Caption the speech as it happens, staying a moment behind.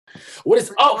What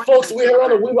is up, folks? We're here on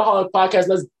the Weebaholic Podcast.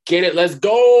 Let's get it. Let's go.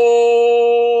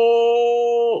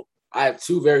 I have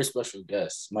two very special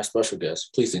guests. My special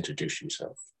guests, please introduce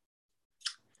yourself.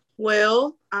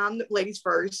 Well, I'm the ladies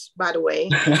first, by the way.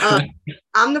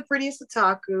 I'm the prettiest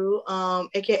otaku,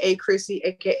 aka Chrissy,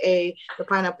 aka the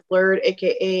Pineapple Blurred,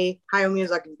 aka Hayao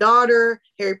Miyazaki's daughter,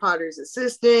 Harry Potter's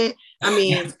assistant. I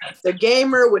mean, the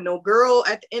gamer with no girl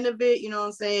at the end of it. You know what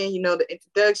I'm saying? You know, the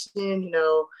introduction. You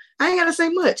know, I ain't gotta say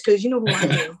much because you know who I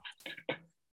am.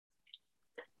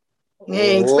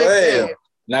 Hey, expect that.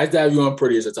 Nice to have you on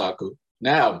Prettiest Otaku.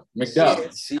 Now,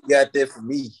 McDuff. She got that for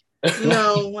me.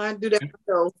 No, I do that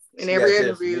myself in every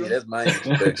interview. That's my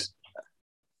introduction.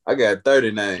 I got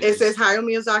 30 names. It says Hayao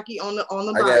Miyazaki on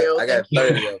the bio. I got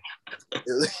 30 of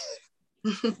them.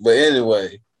 But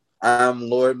anyway, I'm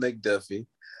Lord McDuffie,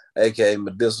 aka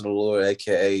Medicinal Lord,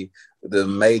 aka the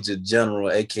Major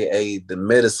General, aka the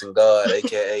Medicine God,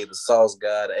 aka the Sauce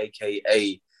God,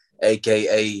 aka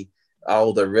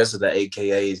all the rest of the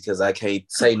AKAs, because I can't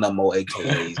say no more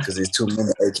AKAs because there's too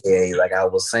many AKAs. Like I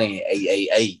was saying,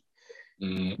 AAA.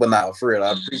 But not for real.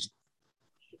 I appreciate.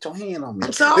 Put your hand on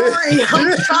me. Sorry,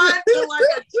 I'm trying to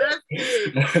adjust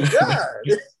it. God,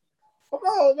 come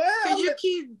on, man. You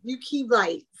keep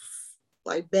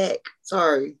like back.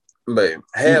 Sorry, babe.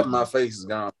 Half my face is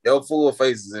gone. Your full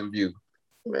face is in view.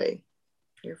 Right,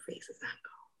 your face is not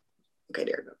gone. Okay,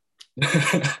 there you go.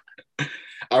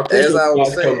 I appreciate you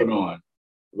guys coming on.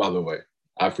 By the way,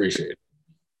 I appreciate it.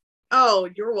 Oh,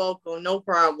 you're welcome. No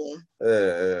problem.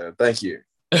 Thank you.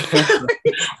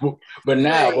 But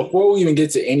now, before we even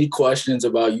get to any questions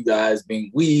about you guys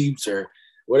being weebs or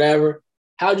whatever,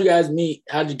 how'd you guys meet?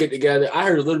 How'd you get together? I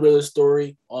heard a little bit of the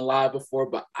story on live before,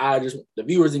 but the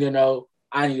viewers need to know.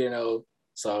 I need to know.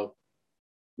 So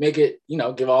make it,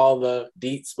 give all the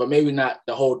deets, but maybe not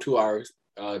the whole 2 hours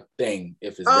thing.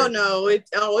 If it's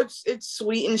it's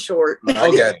sweet and short.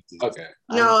 Okay.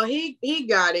 No, he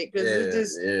got it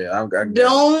because I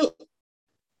don't.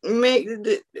 Make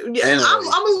anyway. I'm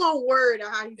a little worried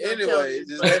how you anyway.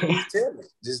 Let me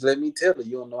tell you.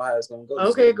 You don't know how it's gonna go.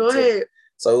 Okay, go ahead.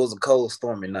 So it was a cold,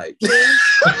 stormy night.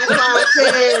 That's why I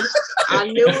said I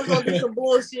knew it was gonna be some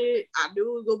bullshit. I knew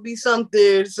it was gonna be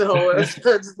something. So it's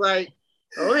just like,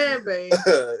 go ahead, babe.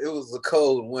 It was a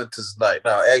cold winter's night.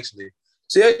 Now, I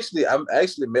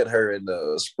met her in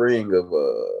the spring of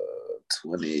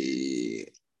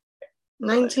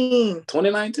 2019.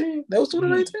 2019. That was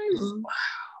 2019. Mm-hmm. Wow.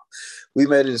 We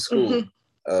met in school.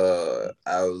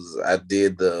 Mm-hmm. I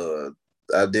did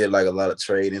like a lot of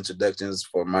trade introductions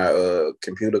for my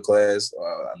computer class.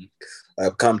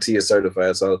 I've CompTIA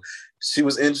certified, so she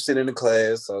was interested in the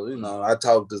class. So I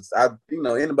talked to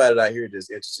anybody that I hear that's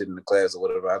interested in the class or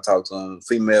whatever. I talk to them,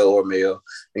 female or male,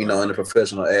 in the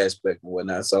professional aspect and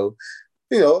whatnot. So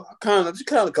she kind of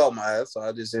caught my eye. So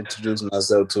I just introduced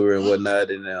myself to her and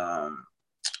whatnot, and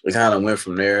it kind of went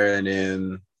from there. And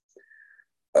then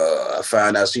I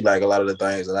found out she liked a lot of the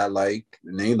things that I like,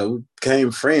 and then became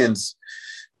friends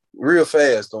real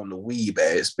fast on the weeb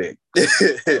aspect. Yeah,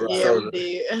 we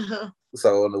did.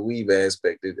 So on the weeb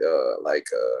aspect,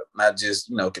 not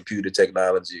just computer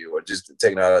technology or just the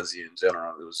technology in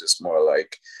general. It was just more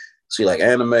like she like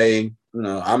anime.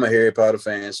 I'm a Harry Potter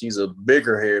fan. She's a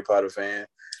bigger Harry Potter fan.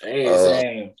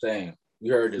 Hey, same.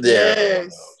 You heard it.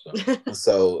 Yes.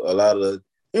 So a lot of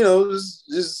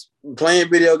just playing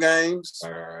video games.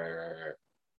 Right.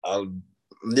 A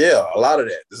lot of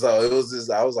that. So it was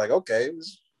just, I was like, okay,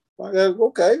 all right.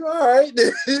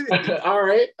 all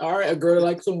right. A girl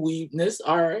like some weebness.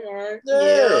 All right.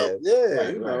 Yeah.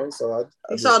 Right. So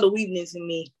I saw the weebness in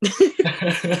me.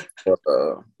 I'm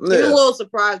a little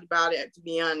surprised about it, to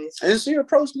be honest. And she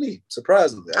approached me,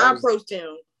 surprisingly. I approached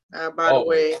him, by the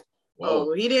way. Whoa.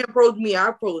 Oh, he didn't approach me. I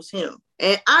approached him.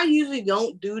 And I usually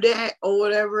don't do that or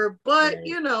whatever, but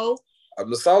I'm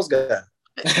the sauce guy.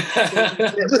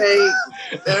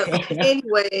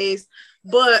 Anyways,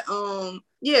 but so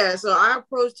I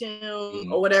approached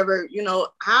him or whatever.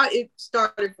 How it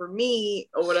started for me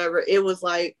or whatever. It was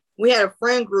like we had a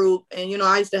friend group, and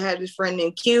I used to have this friend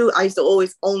named Q. I used to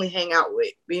always only hang out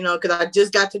with, because I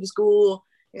just got to the school.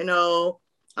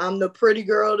 I'm the pretty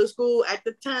girl of the school at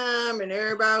the time, and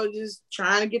everybody was just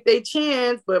trying to get their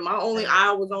chance. But my only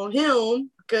eye was on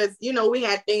him because, we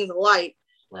had things alike.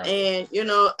 Right. And,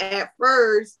 at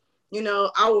first,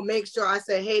 I would make sure I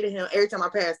said hey to him every time I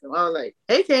passed him. I was like,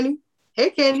 hey, Kenny.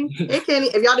 Hey, Kenny. Hey, Kenny.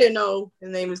 If y'all didn't know, his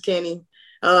name is Kenny.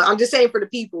 I'm just saying for the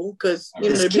people because,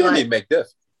 it's Kenny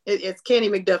McDuffie. It's Kenny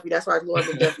McDuffie. That's why it's Lord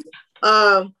McDuffie.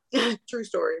 True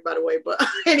story, by the way. But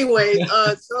anyways,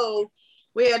 so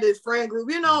we had this friend group,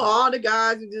 all the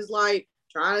guys are just like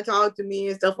trying to talk to me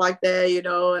and stuff like that, you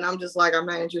know, and I'm just like, I'm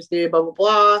not interested, blah, blah,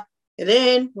 blah. And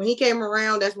then when he came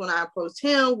around, that's when I approached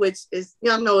him, which is, you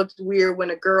know, I know it's weird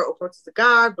when a girl approaches a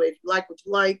guy, but if you like what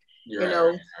you like, you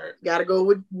know, gotta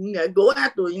go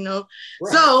after it, you know.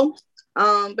 Right. So,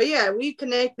 but yeah, we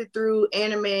connected through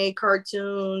anime,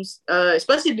 cartoons,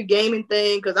 especially the gaming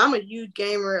thing, because I'm a huge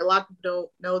gamer. A lot of people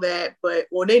don't know that, but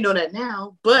well, they know that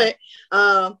now. But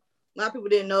a lot of people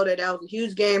didn't know that I was a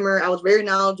huge gamer. I was very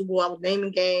knowledgeable. I was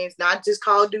naming games, not just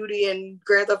Call of Duty and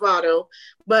Grand Theft Auto,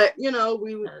 but you know,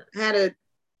 we had a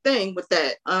thing with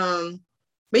that.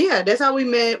 But yeah, that's how we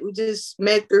met. We just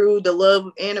met through the love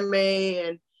of anime,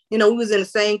 and you know, we was in the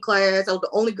same class. I was the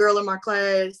only girl in my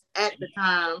class at the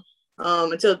time,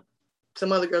 until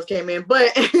some other girls came in.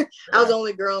 But I was the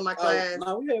only girl in my class.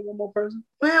 No, we had one more person.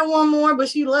 We had one more, but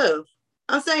she left.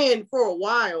 I'm saying for a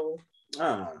while.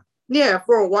 Yeah,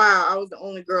 for a while, I was the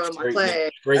only girl in my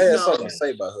class. I had something to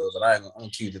say about her, but I'm gonna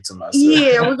keep it to myself.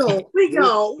 Yeah, we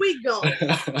go.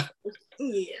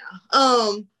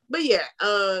 Yeah. But yeah.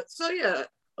 So yeah.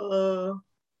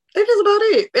 I think that's about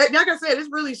it. Like I said, it's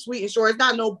really sweet and short. It's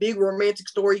not no big romantic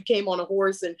story. He came on a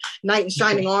horse and knight in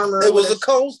shining armor. It was a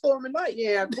cold stormy night.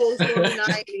 Yeah, cold stormy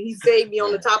night. And he saved me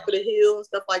on the top of the hill and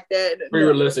stuff like that. Pretty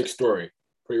realistic story.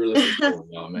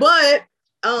 Man. But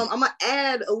I'm gonna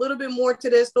add a little bit more to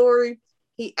that story.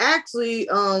 He actually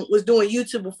was doing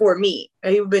YouTube before me.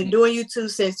 And he's been doing YouTube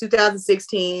since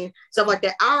 2016, stuff like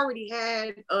that. I already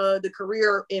had the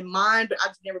career in mind, but I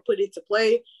just never put it to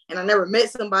play. And I never met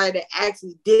somebody that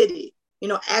actually did it, you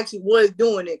know, actually was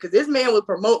doing it. Because this man was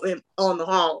promoting on the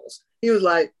halls. He was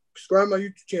like, subscribe to my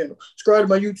YouTube channel. Subscribe to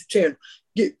my YouTube channel.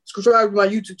 Subscribe to my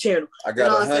YouTube channel. I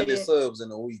got 100 subs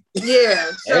in a week. Yeah,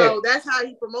 so that's how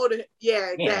he promoted it.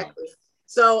 Yeah, exactly. Yeah.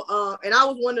 So, and I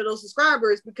was one of those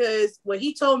subscribers because what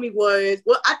he told me was,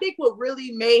 well, I think what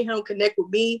really made him connect with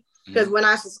me, because when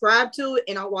I subscribed to it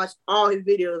and I watched all his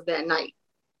videos that night,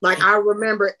 like I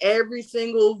remember every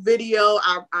single video.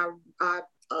 I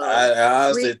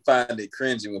honestly find it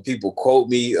cringy when people quote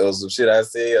me or some shit I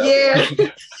said. Yeah.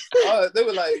 They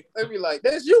be like,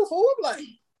 that's you, fool. I'm like,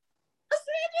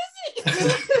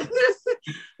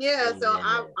 yeah, so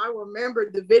I remember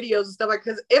the videos and stuff like,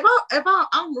 because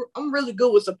I'm really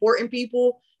good with supporting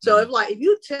people. So if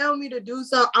you tell me to do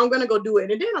something, I'm gonna go do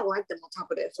it, and then I like them on top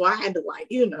of that. So I had to right.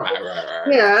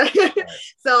 Yeah.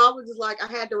 So I was just like, I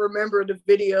had to remember the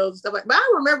videos and stuff like, but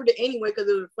I remembered it anyway because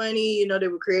it was funny. You know, they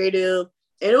were creative,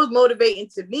 and it was motivating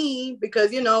to me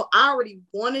because you know I already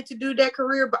wanted to do that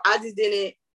career, but I just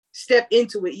didn't step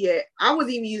into it yet. I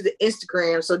wasn't even using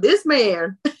Instagram. So this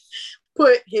man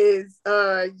put his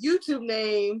YouTube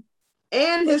name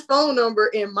and his phone number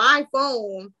in my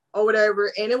phone or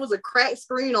whatever, and it was a cracked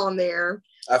screen on there.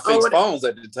 I fixed phones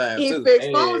at the time. He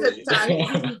fixed phones at the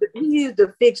time. He used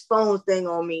the fixed phones thing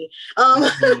on me.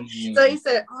 So he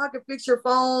said, "Oh, I can fix your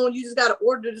phone. You just got to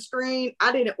order the screen."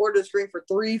 I didn't order the screen for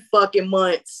 3 fucking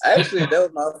months. Actually, that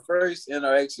was my first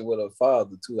interaction with a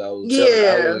father too. I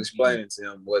was explaining to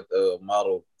him what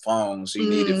model phone she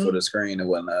needed for the screen and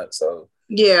whatnot. So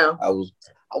yeah, I was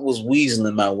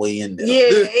weaseling my way in there.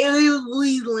 Yeah, he was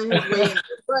weaseling his way in there.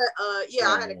 But yeah,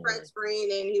 I had a cracked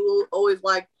screen, and he was always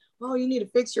like, "Oh, you need to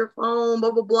fix your phone,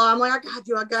 blah, blah, blah." I'm like, I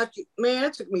got you. Man,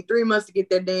 it took me 3 months to get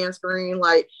that damn screen.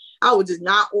 Like, I was just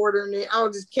not ordering it. I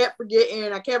was just kept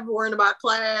forgetting. I kept worrying about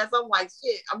class. I'm like,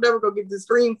 shit, I'm never going to get this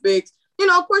screen fixed. You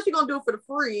know, of course, you're going to do it for the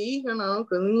free, you know.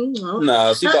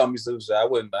 No, she bought me sushi. I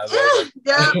wouldn't buy that.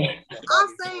 Yeah,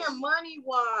 I'm saying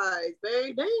money-wise,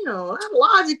 babe. Damn,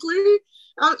 logically.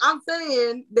 I'm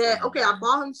saying that, okay, I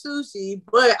bought him sushi,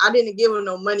 but I didn't give him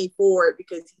no money for it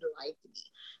because he liked me.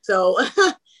 So...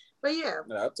 But yeah,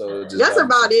 that's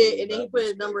about it. And then he put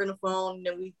his number in the phone, and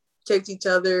then we text each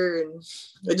other, and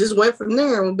it just went from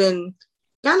there. We've been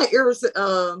kind of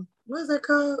what is that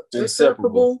called?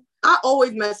 Inseparable. I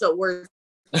always mess up words.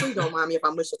 Please don't mind me if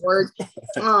I miss a word.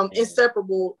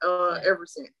 Inseparable ever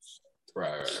since.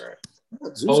 Right.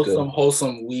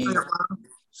 Wholesome weed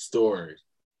stories.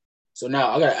 So now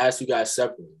I gotta ask you guys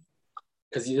separately.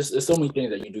 Because there's so many things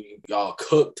that you do. Y'all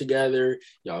cook together,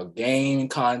 y'all game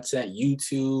content,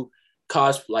 YouTube,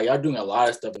 cosplay. Like, y'all doing a lot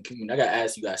of stuff in community. I got to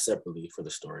ask you guys separately for the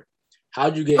story.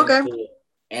 How'd you get into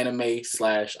anime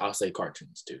 / I'll say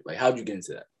cartoons, too? Like, how'd you get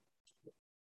into that?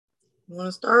 You want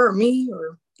to start or me?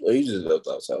 Or? Well, you just left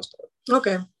out, so I'll start.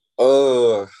 Okay.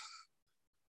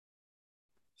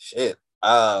 Shit.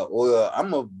 Well,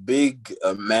 I'm a big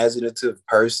imaginative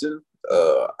person.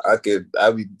 I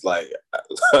be like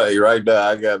right now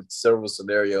I got several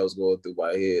scenarios going through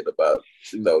my head about,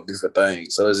 you know, different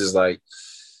things. So it's just like,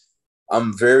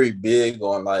 I'm very big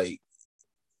on like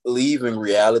leaving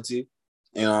reality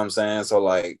You know what I'm saying? So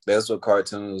like that's what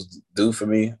cartoons do for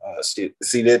me. See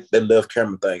that left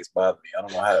camera things bother me. I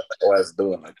don't know why it's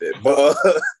doing like that. But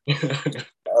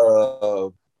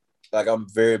like I'm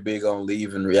very big on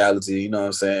leaving reality, you know what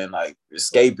I'm saying? Like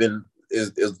escaping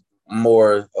is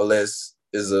more or less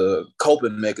is a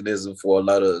coping mechanism for a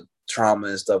lot of trauma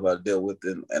and stuff I dealt with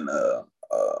in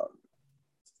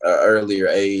earlier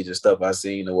age and stuff I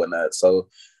seen and whatnot. So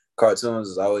cartoons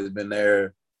has always been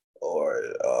there, or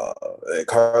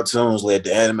cartoons led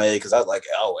to anime because I was like,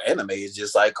 oh, anime is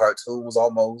just like cartoons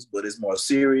almost, but it's more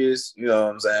serious. You know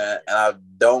what I'm saying? And I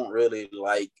don't really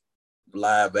like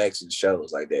live action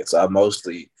shows like that, so I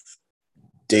mostly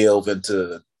delve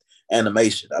into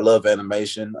animation. I love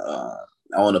animation.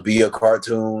 I want to be a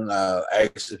cartoon.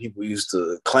 Actually, people used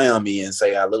to clown me and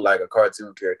say I look like a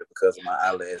cartoon character because of my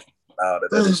eyelash. All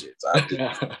that other shit. So I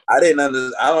didn't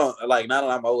understand. I don't like now that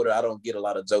I'm older. I don't get a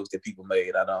lot of jokes that people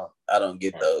made. I don't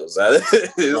get those.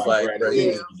 It's like, right, bro,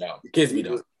 yeah. Kids be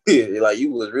dumb. Yeah, like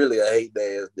you was really a hate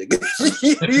ass nigga.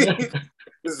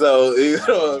 So you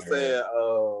know what I'm saying?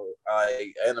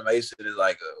 Like animation is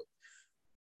like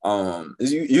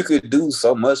you could do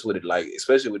so much with it, like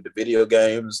especially with the video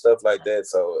games and stuff like that.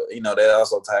 So you know that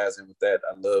also ties in with that.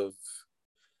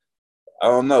 I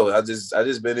don't know. I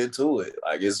just been into it.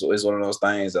 Like it's one of those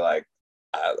things that like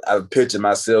I picture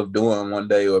myself doing one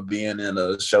day, or being in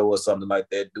a show or something like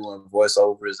that, doing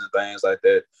voiceovers and things like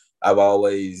that. I've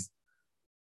always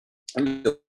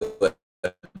those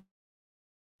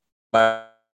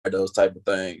type of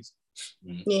things.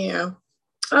 Yeah.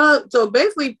 So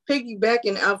basically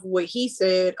piggybacking off of what he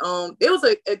said, it was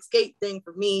an escape thing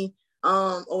for me.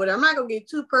 Or whatever. I'm not gonna get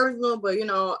too personal, but you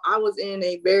know, I was in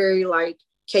a very like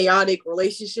chaotic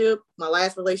relationship, my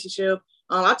last relationship.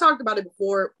 I talked about it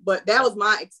before, but that was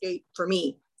my escape for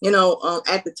me. You know,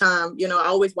 at the time, you know, I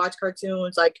always watch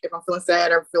cartoons, like if I'm feeling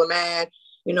sad or feeling mad,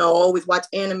 you know, always watch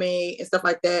anime and stuff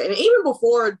like that. And even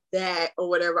before that or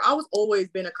whatever, I was always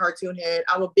been a cartoon head.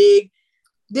 I'm a big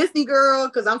Disney girl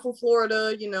because I'm from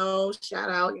Florida, you know,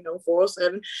 shout out, you know,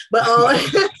 407. But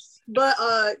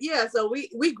yeah, so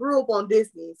we grew up on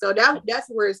Disney. So that's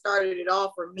where it started it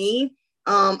all for me.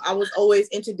 I was always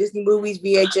into Disney movies,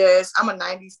 VHS. I'm a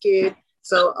 90s kid.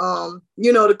 So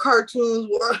you know, the cartoons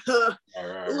were a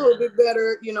little bit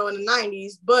better, you know, in the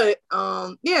 90s. But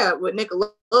yeah, with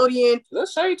Nickelodeon.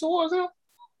 Let's say towards him.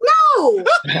 No.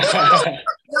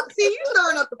 See, you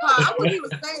stirring up the pot. I wasn't even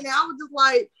saying that. I was just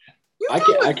like,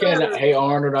 I can't hate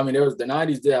Arnold. I mean, there was the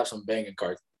 90s did have some banging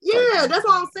cartoons. Yeah, that's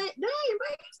what I'm saying. Dang,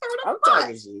 man, you stirring up the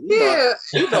pot. Yeah.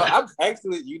 You know, I'm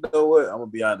actually, you know what? I'm gonna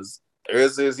be honest. Ever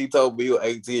since he told me he was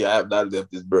 18, I have not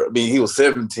left this bro. I mean, he was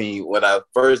 17 when I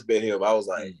first met him. I was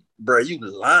like, bro, you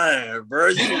lying, bro.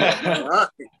 You lying.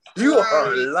 You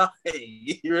are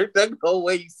lying. There's no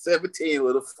way you 17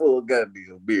 with a full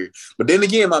goddamn beard. But then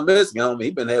again, my Mexican homie, he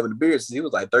been having a beard since he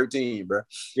was like 13, bro.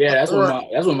 Yeah, that's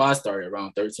when mine started,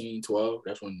 around 13, 12.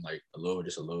 That's when like a little.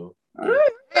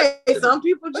 Hey, some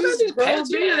people just grow a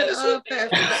beard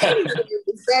fast.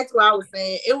 That's what I was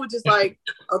saying. It was just like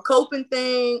a coping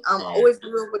thing. Always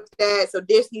grew up with that. So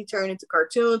Disney turned into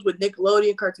cartoons with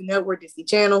Nickelodeon, Cartoon Network, Disney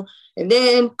Channel, and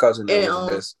then Cartoon Network was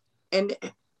the best. And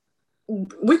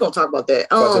we're gonna talk about that.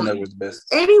 Cartoon Network was the best.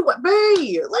 Anyway,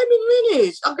 babe, let me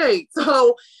finish. Okay,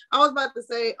 so I was about to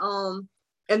say,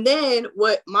 and then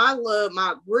what my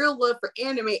real love for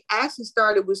anime actually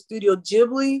started with Studio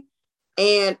Ghibli.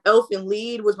 And Elfen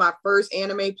Lied was my first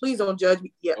anime. Please don't judge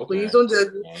me. Yeah, okay. Please don't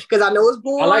judge me because I know it's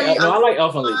boring. I like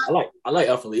Elfen Lied. I like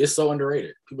Elfen Lied. It's so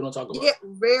underrated. People don't talk about it. Yeah,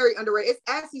 very underrated. It's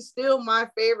actually still my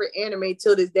favorite anime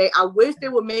till this day. I wish they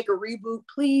would make a reboot,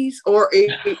 please, or a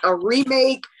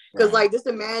remake. Because like just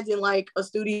imagine like a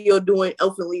studio doing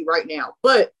Elfen Lied right now.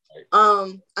 But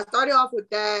I started off with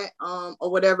that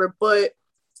or whatever. But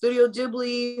Studio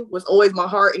Ghibli was always my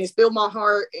heart, and it's still my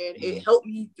heart, and it helped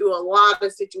me through a lot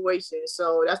of situations.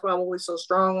 So that's why I'm always so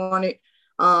strong on it.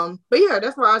 But yeah,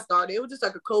 that's where I started. It was just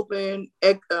like a coping,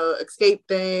 escape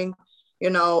thing,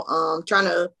 you know, trying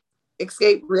to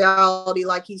escape reality,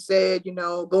 like he said, you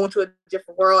know, going to a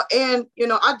different world. And, you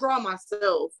know, I draw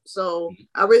myself. So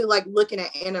I really like looking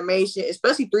at animation,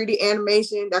 especially 3D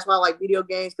animation. That's why I like video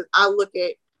games, because I look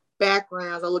at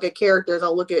backgrounds, I look at characters, I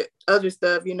look at other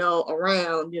stuff, you know,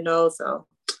 around, you know. So,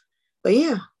 but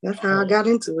yeah, that's how I got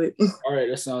into it. All right,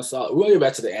 that sounds solid. We'll get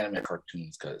back to the anime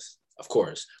cartoons because, of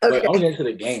course, but I'm getting into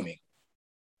the gaming.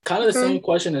 Kind of the same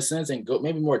question in a sense, and go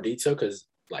maybe more detail because,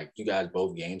 like, you guys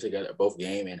both game together, both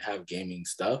game and have gaming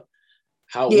stuff.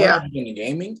 What are you into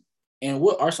gaming, and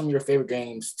what are some of your favorite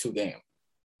games to game?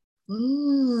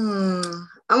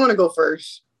 I want to go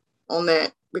first on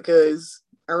that because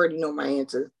I already know my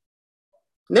answer.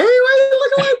 Why you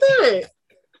looking like that?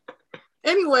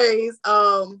 Anyways,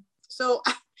 so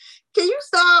can you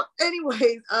stop?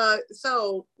 Anyways,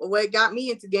 so what got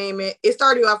me into gaming, it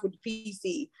started off with the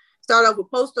PC. Started off with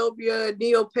Postopia,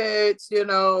 Neopets,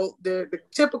 the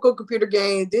typical computer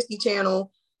games, Disney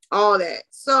Channel, all that.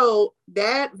 So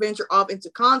that ventured off into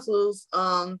consoles.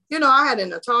 I had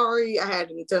an Atari, I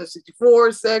had a Nintendo 64,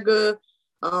 Sega,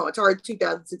 Atari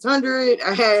 2600.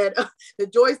 I had the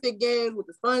joystick games with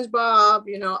the SpongeBob.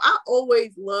 I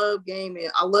always loved gaming.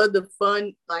 I love the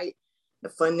fun, like the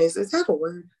funness. Is that a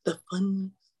word? The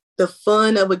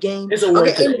fun of a game. It's a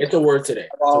word today. It's a word today.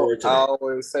 I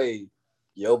always say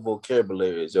your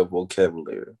vocabulary is your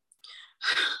vocabulary.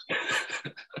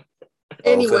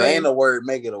 Anyway, if it ain't a word,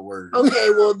 make it a word. Okay,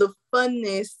 well, the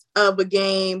funness of a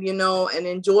game, and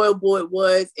enjoyable it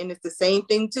was, and it's the same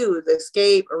thing too. It's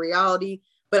escape, a reality.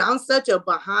 But I'm such a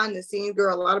behind the scenes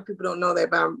girl. A lot of people don't know that,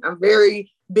 but I'm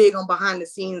very big on behind the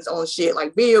scenes on shit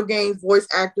like video games, voice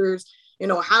actors,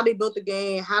 how they built the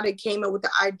game, how they came up with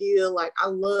the idea. Like I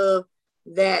love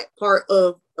that part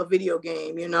of a video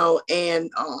game, and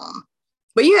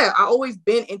but yeah, I always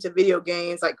been into video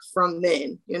games like from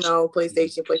then,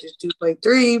 PlayStation 2, Play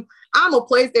 3. I'm a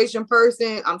PlayStation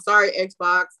person. I'm sorry,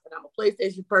 Xbox, but I'm a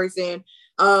PlayStation person.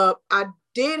 I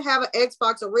did have an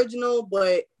Xbox original,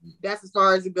 but that's as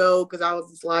far as it go because I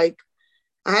was just like,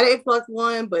 I had an Xbox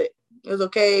One, but it was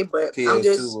okay. But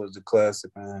PS2 was the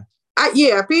classic, man.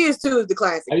 PS2 is the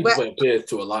classic. I used to play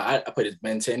PS2 a lot. I played this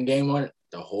Ben 10 game on it,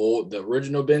 the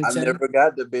original Ben 10. I never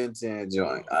got the Ben 10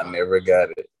 joint. I never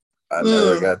got it. I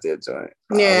never got that joint.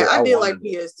 Yeah, I did like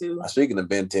PS2. Speaking of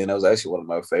Ben 10, that was actually one of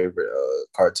my favorite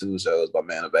cartoon shows by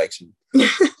Man of Action. Yeah,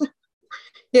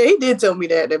 he did tell me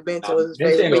that Ben 10 was his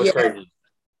favorite. Was crazy.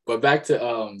 But back to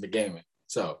the gaming.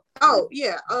 So. Oh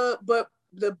yeah, but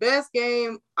the best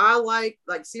game I like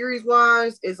series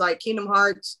wise is like Kingdom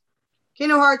Hearts.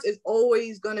 Kingdom Hearts is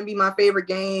always gonna be my favorite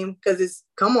game because it's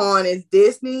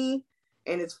Disney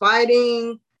and it's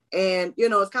fighting. And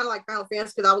it's kind of like Final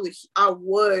Fantasy because I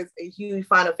was a huge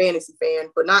Final Fantasy fan,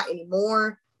 but not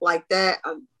anymore like that.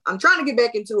 I'm trying to get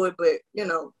back into it, but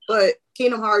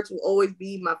Kingdom Hearts will always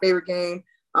be my favorite game.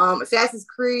 Assassin's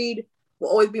Creed will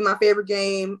always be my favorite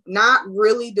game. Not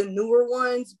really the newer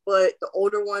ones, but the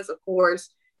older ones, of course.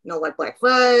 Like Black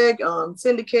Flag,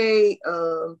 Syndicate.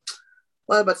 What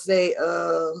was I about to say?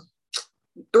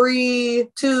 3,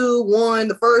 2, 1.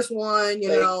 The first one.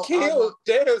 They killed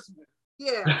Desmond.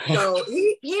 Yeah, so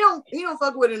he don't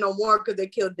fuck with it no more because they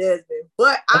killed Desmond.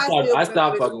 But I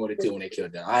stopped fucking with it too when they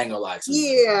killed them. I ain't gonna lie to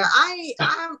you. Yeah, I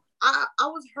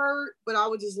was hurt, but I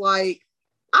was just like,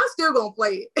 I'm still gonna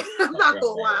play it. I'm not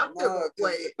gonna lie, I'm still gonna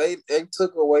play it. They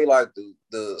took away like the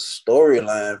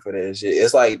storyline for that shit.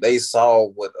 It's like they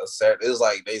solved what Assassin's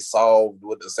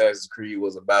Creed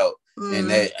was about, and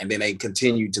then they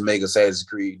continued to make Assassin's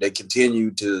Creed. They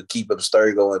continued to keep up the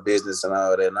story going, business and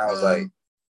all that. And I was like,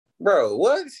 bro,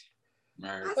 what?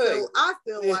 I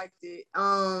still liked it.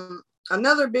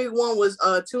 Another big one was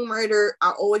Tomb Raider.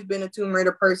 I've always been a Tomb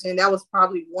Raider person. That was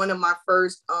probably one of my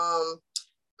first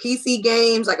PC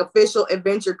games, like official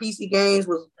adventure PC games,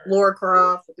 was Lara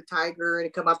Croft with the tiger and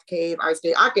it come out the cave. I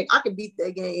can beat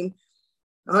that game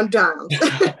 100 times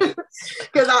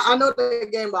because I know the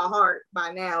game by heart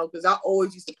by now because I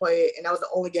always used to play it and that was the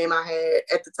only game I had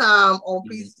at the time on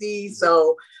PC.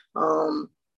 So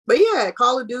but yeah,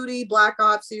 Call of Duty, Black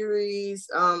Ops series,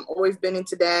 always been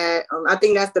into that. I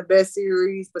think that's the best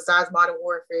series besides Modern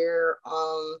Warfare.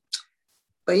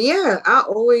 But yeah, I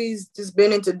always just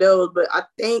been into those. But I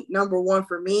think number one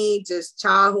for me, just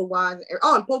childhood wise,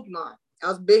 and Pokemon. I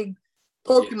was a big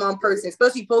Pokemon person,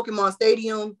 especially Pokemon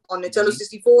Stadium on Nintendo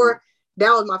 64.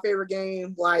 That was my favorite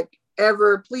game, like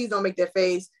ever. Please don't make that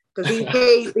face. Because he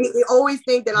always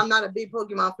think that I'm not a big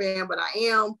Pokemon fan, but I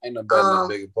am. Ain't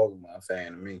nobody a big Pokemon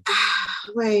fan than me.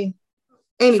 Wait.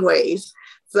 Anyways,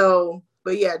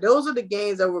 but yeah, those are the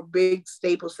games that were big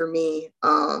staples for me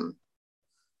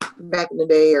back in the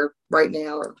day or right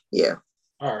now. Yeah.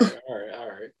 All right.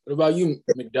 What about you,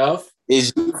 McDuff?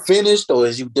 Is you finished or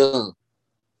is you done?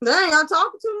 Dang, I'm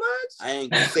talking too much. I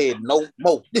ain't said no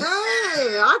more. Dang, he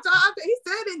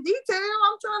said in detail.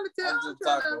 I'm trying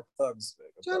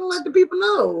to let the people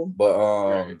know. But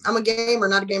I'm a gamer,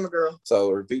 not a gamer girl. So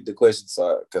repeat the question,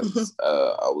 sorry, because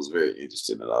I was very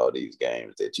interested in all these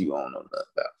games that you own about.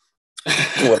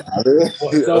 So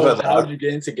how did you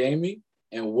get into gaming?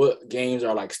 And what games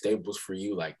are like staples for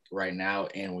you, like right now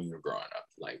and when you were growing up?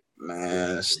 Like,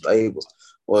 man, staples.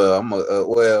 Well,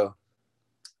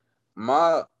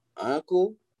 my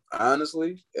uncle,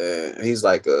 honestly, he's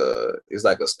like a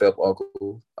step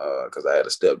uncle, because I had a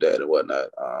stepdad and whatnot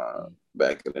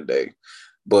back in the day.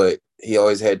 but he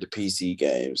always had the PC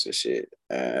games and shit.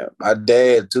 My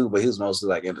dad too, but he was mostly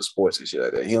like into sports and shit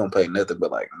like that. He don't play nothing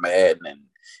but like Madden and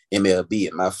MLB.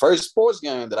 And my first sports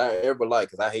game that I ever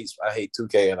liked, because I hate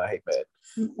 2K and I hate Madden.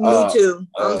 Me too.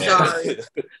 I'm sorry.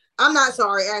 I'm not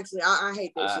sorry. Actually, I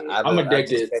hate that shit. I'm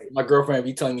addicted. My girlfriend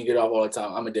be telling me to get off all the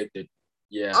time. I'm addicted.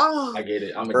 Yeah, I get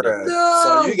it. I'm addicted. No.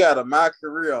 So you got my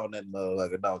career on that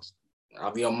motherfucker, don't you?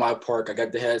 I'll be on my park. I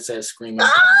got the headset screaming.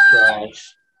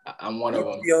 Trash. I'm one of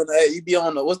them. You be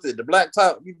on the what's the black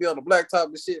top? You be on the black top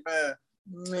and shit, man.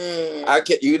 Man, I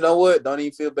can't. You know what? Don't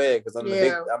even feel bad because I'm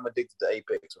addicted to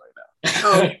Apex right now.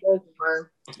 Oh,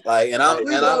 like, and I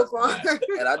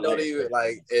don't even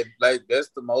like it. Like that's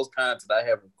the most content I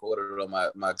have recorded on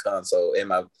my console and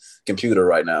my computer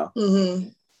right now. Mm-hmm.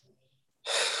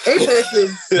 Apex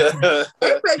is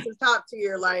top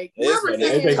tier. Like,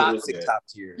 it's top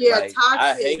tier. Yeah, like, toxic.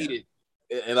 I hate it.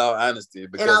 In all honesty,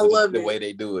 because of the way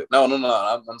they do it. No.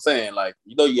 I'm saying, like,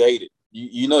 you hate it.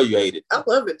 You know you hate it. I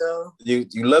love it though. You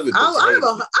love it. I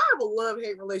have a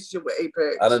love-hate relationship with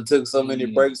Apex. I done took so many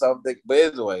breaks off the. But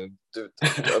anyway,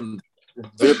 I'm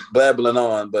babbling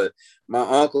on. But my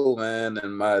uncle, man,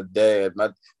 and my dad,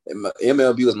 my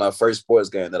MLB was my first sports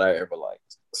game that I ever liked.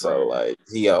 So like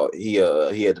he had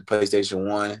the PlayStation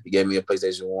 1. He gave me a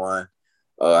PlayStation 1.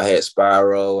 I had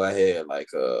Spyro. I had like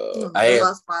I had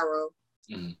Spyro.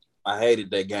 I hated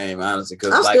that game honestly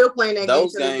because I'm like still playing that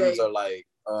those game games are like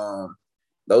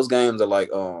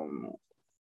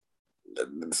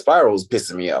Spyro's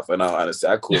pissing me off. In all honesty,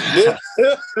 I quit. I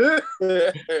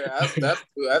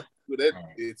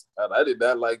did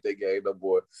not like that game no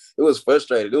more. It was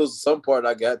frustrating. It was some part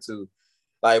I got to.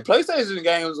 Like PlayStation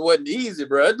games wasn't easy,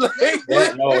 bro.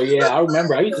 I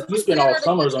remember. I used to spend all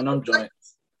summers on them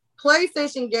joints.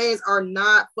 PlayStation games are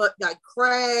not, but like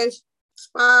Crash,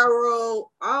 Spyro,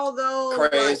 all those.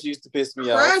 Crash used to piss me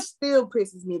off. Crash still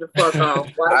pisses me the fuck off.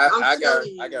 Like,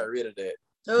 I got rid of that.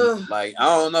 Like I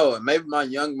don't know, maybe my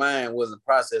young mind wasn't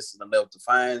processing enough to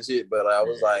find shit, but I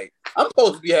was like, I'm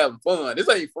supposed to be having fun. This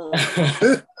ain't fun.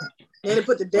 Then they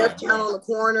put the death count on the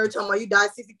corner, talking about you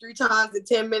died 63 times in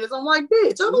 10 minutes. I'm like,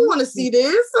 bitch, I don't want to see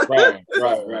this. Right.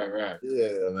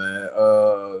 Yeah, man.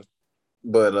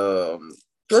 But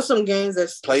what's some games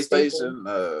that's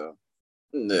PlayStation?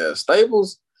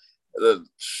 Staples.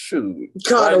 Shoot,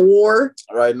 God of War.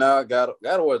 Right now, God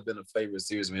of War has been a favorite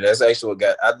series to me. That's actually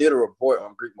what I did a report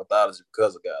on Greek mythology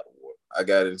because of God of War. I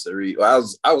got into read. Well,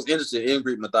 I was interested in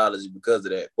Greek mythology because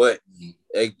of that, but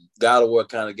God of War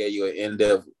kind of gave you an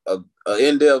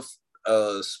in-depth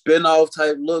spin-off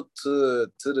type look to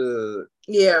the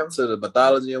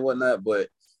mythology and whatnot. But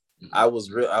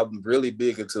I'm really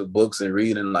big into books and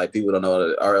reading. Like people don't know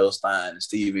that R.L. Stein and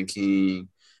Stephen King,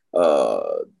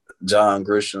 John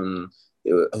Grisham,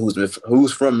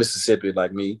 who's from Mississippi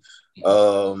like me.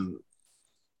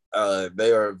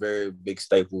 They are very big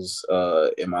staples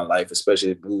in my life,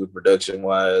 especially movie production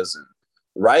wise and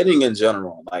writing in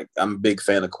general. Like I'm a big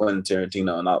fan of Quentin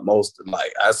Tarantino, and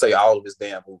I say all of his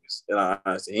damn movies. And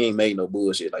honestly, he ain't made no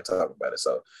bullshit like talking about it.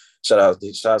 So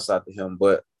shouts out to him.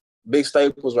 But big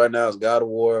staples right now is God of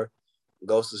War.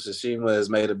 Ghost of Tsushima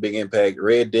has made a big impact.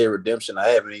 Red Dead Redemption, I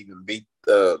haven't even beat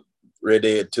Red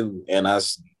Dead 2, and I'm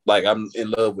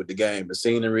in love with the game. The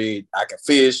scenery, I can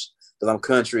fish because I'm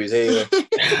country as hell.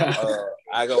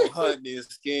 I go hunting and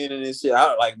skinning and shit.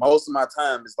 Most of my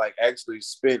time is like actually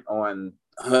spent on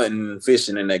hunting and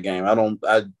fishing in that game.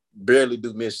 I barely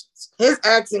do missions. His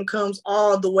accent comes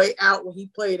all the way out when he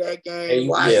played that game.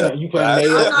 Hey, you put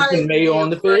mayo on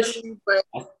the fish? You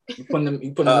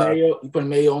put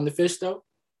mayo on the fish though?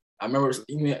 I remember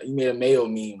you made a mayo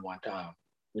meme one time.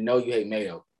 We know you hate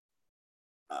mayo.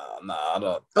 I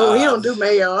don't. Oh, he don't do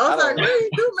mayo. I was like, where he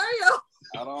do mayo?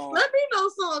 I don't. Let me know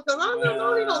something, because I don't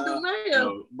know he don't do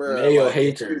mayo. Mayo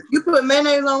hater. You put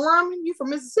mayonnaise on ramen? You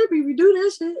from Mississippi if you do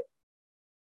that shit.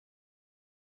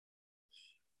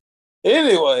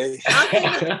 Anyway,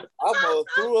 I almost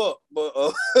threw up, but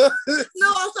no,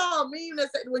 I saw a meme that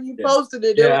said when you posted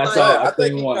it. Yeah, I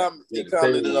think he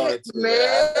commented on it too.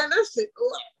 Man, that shit.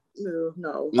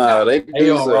 No. No, they can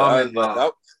do ramen.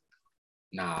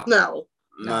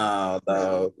 No,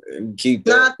 dog. Keep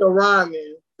that. Not the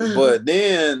ramen. But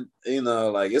then,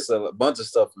 it's a bunch of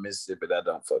stuff from Mississippi that I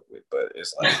don't fuck with. But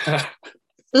it's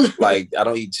like, I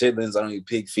don't eat chitlins. I don't eat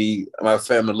pig feet. My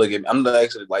family look at me. I'm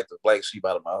actually like the black sheep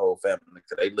out of my whole family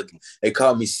because they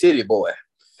call me city boy.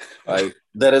 Like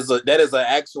that is an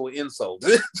actual insult.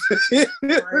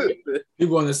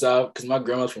 People in the South, because my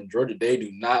grandma's from Georgia, they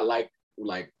do not like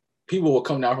people will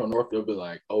come down from North. They'll be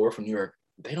like, "Oh, we're from New York."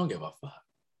 They don't give a fuck.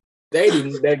 They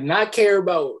do not care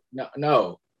about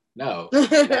no.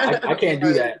 I can't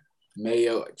do that.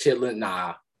 mayo, chitlin.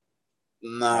 Nah.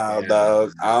 Nah,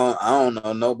 dog. I don't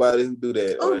know nobody who do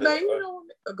that. Oh, man, you know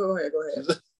what? Go ahead.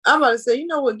 I'm about to say, you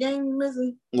know what game you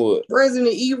missing? What?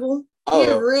 Resident Evil.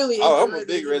 Oh, really I'm a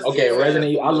big Resident Okay, Evil.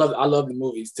 Resident Evil. I love the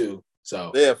movies too.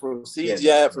 So yeah, from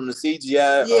CGI, from the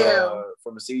CGI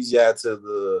to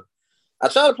the. I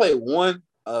tried to play one.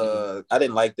 I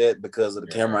didn't like that because of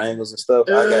the camera angles and stuff.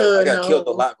 I got killed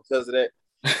a lot because of that.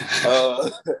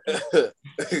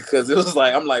 Because it was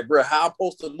like, I'm like, bro, how I'm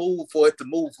supposed to move for it to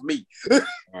move for me?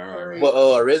 Right.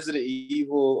 But Resident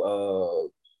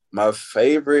Evil, my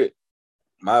favorite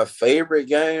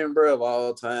game, bro, of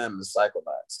all time is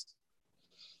Psychonauts.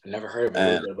 I never heard of it.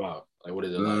 What is it about? Like, what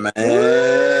is it like?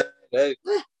 Man,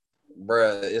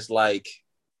 bro, it's like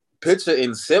picture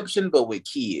Inception, but with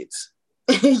kids.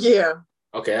 Yeah.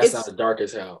 Okay, that sounds dark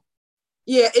as hell.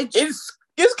 Yeah, it's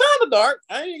kind of dark.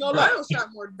 I ain't gonna lie.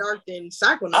 BioShock more dark than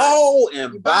Psychonauts. Oh,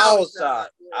 and BioShock.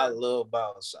 Yeah. I love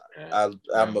BioShock. Yeah.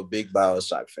 I'm a big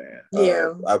BioShock fan.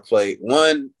 Yeah. I played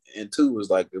 1 and 2 was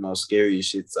like the most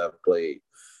scariest shits I've played.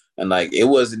 And like it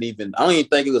wasn't even, I don't even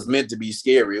think it was meant to be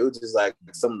scary. It was just like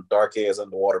some dark ass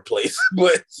underwater place.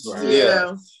 But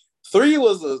yeah. 3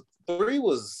 was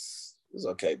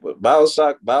okay, but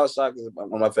BioShock is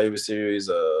one of my favorite series.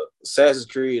 Assassin's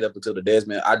Creed up until the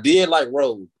Desmond. I did like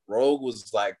Rogue. Rogue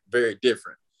was like very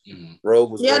different. Mm-hmm.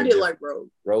 Rogue was I did different. like Rogue.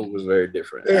 Rogue was very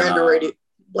different. Very underrated.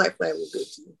 Black Flag was good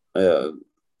too. Yeah.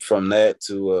 From that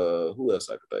to who else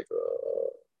I could think of?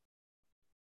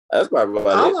 That's probably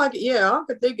about it. Like it. Yeah, I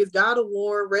could think it's God of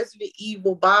War, Resident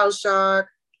Evil, BioShock,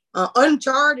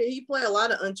 Uncharted. He played a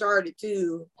lot of Uncharted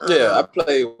too. Yeah, I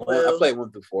played 1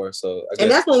 before, so I guess. And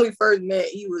that's when we first met.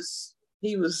 He was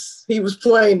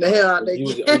playing the hell out of that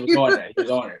game. He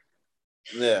was on it.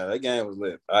 Yeah, that game was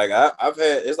lit. Like I've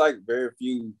had, it's like very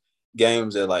few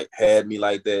games that like had me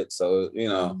like that. So you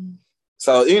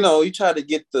try to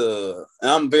get and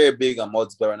I'm very big on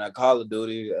multiplayer now. Call of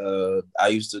Duty. I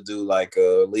used to do like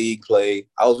league play.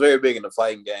 I was very big into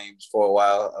fighting games for a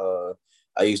while.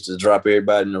 I used to drop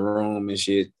everybody in the room and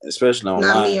shit, especially online.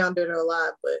 Not me, I did it a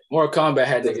lot, but Mortal Kombat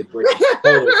had niggas breaking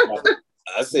controllers.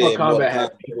 I said Mortal Kombat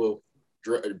had people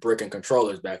breaking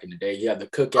controllers back in the day. You had the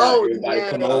cookout, everybody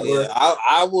come over. Yeah.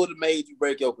 I would have made you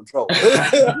break your controller.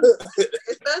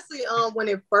 Especially when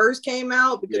it first came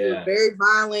out, because it was very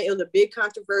violent. It was a big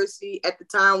controversy at the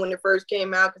time when it first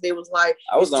came out, because it was like,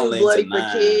 I was too bloody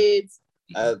for kids.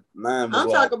 I'm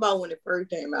talking about when it first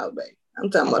came out, babe. I'm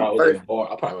talking about the first.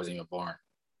 I probably wasn't even born.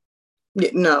 Yeah,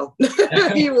 no,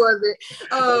 he wasn't.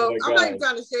 I'm not even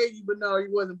trying to share you, but no, he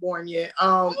wasn't born yet.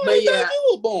 But yeah,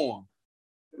 you were born,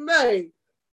 babe.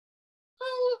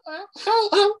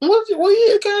 What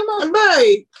year it came out,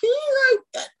 babe?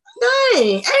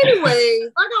 Dang. Anyways,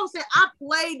 like I was saying, I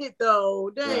played it though.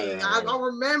 Dang, right. I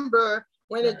remember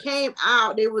when it came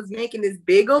out, they was making this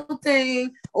big old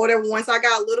thing. Or whatever. Once I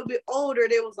got a little bit older,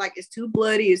 they was like, it's too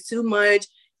bloody, it's too much.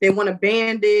 They want to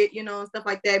ban it, and stuff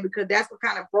like that, because that's what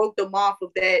kind of broke them off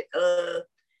of that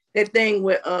thing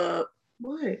with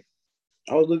what?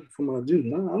 I was looking for my juice.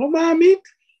 No, don't mind me.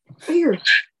 Here.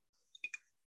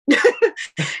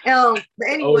 But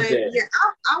anyway, yeah,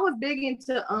 I was big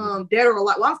into Dead or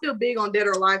Alive. Well, I'm still big on Dead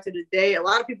or Alive to this day. A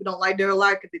lot of people don't like Dead or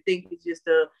Alive because they think it's just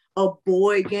a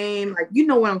boy game. Like, you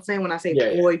know what I'm saying when I say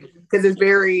boy, because it's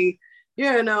very,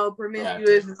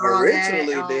 promiscuous and all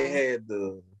originally, that. They had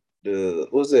the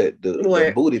what was that?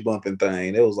 The booty bumping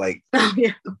thing. It was like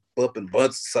bumping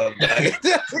butts or something.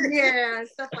 Yeah,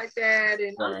 stuff like that.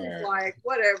 And I'm just like,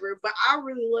 whatever. But I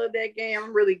really love that game.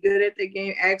 I'm really good at the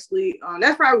game, actually.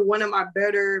 That's probably one of my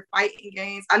better fighting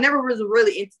games. I never was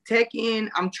really into Tekken.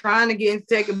 I'm trying to get into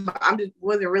Tekken, but I just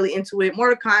wasn't really into it.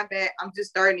 Mortal Kombat, I'm just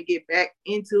starting to get back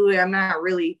into it. I'm not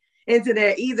really into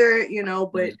that either,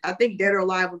 but I think Dead or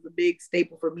Alive was a big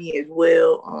staple for me as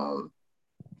well.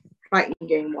 Fighting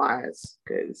game wise,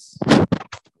 because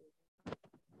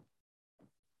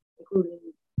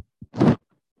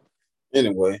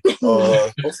anyway,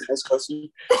 what's the next question?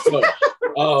 So,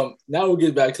 now we'll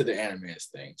get back to the anime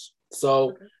things.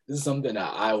 So this is something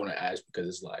that I want to ask, because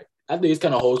it's like, I think it's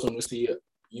kind of wholesome to see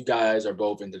you guys are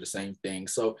both into the same thing.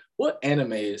 So what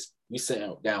animes you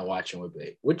sitting down watching with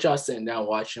Babe? What y'all sitting down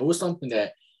watching? What's something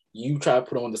that you try to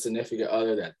put on the significant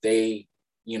other that they,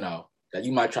 that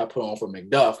you might try to put on for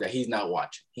McDuff that he's not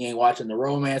watching? He ain't watching the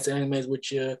romance animes with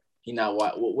you. He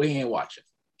ain't watching.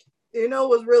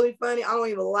 What's really funny? I don't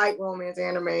even like romance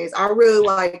animes. I really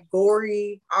like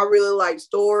gory. I really like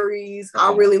stories.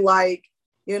 I really like,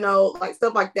 like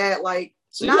stuff like that. Like,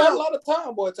 so you got a lot of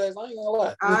tomboy taste. I ain't gonna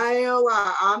lie. I ain't gonna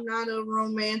lie. I'm not a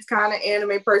romance kind of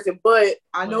anime person, but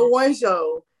I know one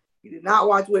show You did not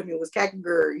watch with me. It was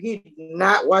Kakaguri. He did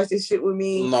not watch this shit with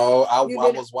me. No, I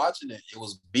was watching it. It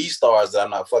was Beastars that I'm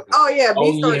not fucking. Oh yeah,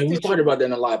 Beastars. We talked about that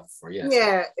in a live before. Yeah.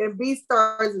 Yeah, and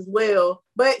Beastars as well.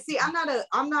 But see, I'm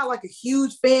not like a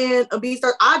huge fan of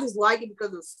Beastars. I just like it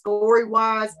because of story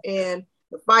wise and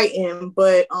the fighting.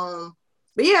 But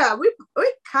yeah, we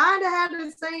kind of had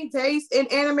the same taste in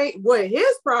anime. What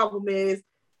his problem is,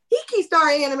 he keeps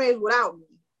starting animes without me.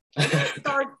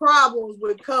 Start problems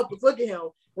with couples. Look at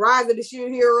him. Rise of the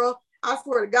Shield Hero. I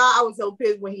swear to God, I was so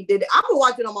pissed when he did it. I would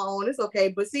watch it on my own. It's okay.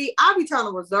 But see, I be trying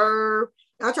to reserve.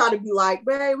 I try to be like,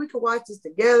 babe, we can watch this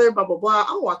together, blah, blah, blah.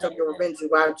 I'm watch Tokyo Revenge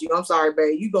without you. I'm sorry,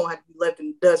 babe. You're going to have to be left in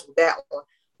the dust with that one.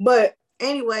 But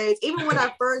anyways, even when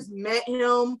I first met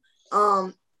him,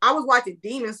 I was watching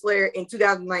Demon Slayer in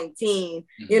 2019.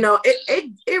 You know,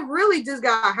 it really just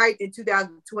got hyped in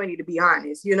 2020, to be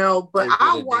honest, you know. But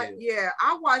I watched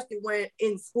it when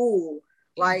in school.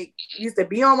 Like, used to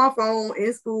be on my phone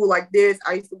in school like this.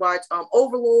 I used to watch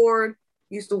Overlord.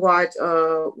 Used to watch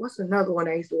what's another one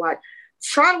I used to watch?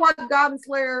 Try to watch Goblin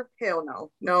Slayer. Hell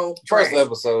no. First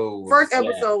episode was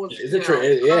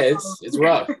it's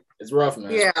rough. It's rough,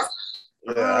 man. Yeah,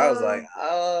 I was like,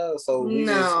 so we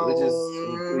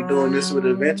doing this with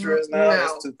adventurers now? No.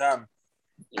 That's too common.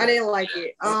 I didn't like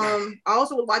it. I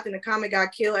also was watching the Comic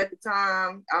Got Kill at the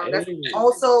time. That's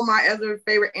also my other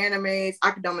favorite animes: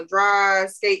 Akudama Drive,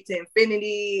 Skate to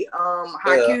Infinity,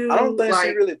 Haikyuu. I don't think she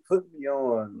really put me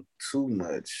on too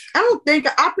much. I don't think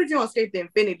I put you on Skate to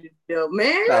Infinity though,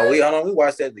 man. No, we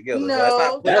watched that together.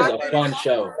 No, that's a fun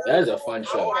show. That is a fun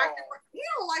show. You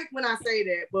don't like when I say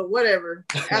that, but whatever.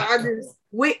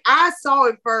 I saw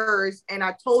it first and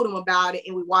I told him about it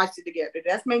and we watched it together. Does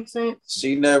that make sense?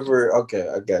 She never, okay,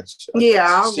 I got you.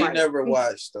 Yeah. She never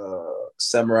watched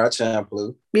Samurai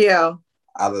Champloo. Yeah.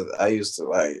 I used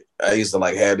to have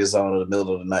this on in the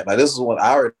middle of the night. Like, this is when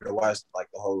I already watched like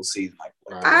the whole season.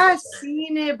 I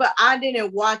seen it, but I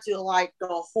didn't watch it like the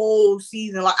whole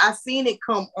season. Like, I seen it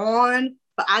come on,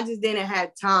 but I just didn't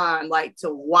have time like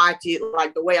to watch it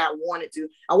like the way I wanted to.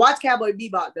 I watched Cowboy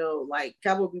Bebop though. Like,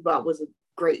 Cowboy Bebop was a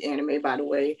great anime, by the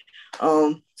way.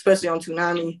 Especially on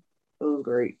Toonami. It was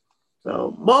great.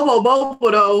 So Bobo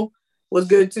though was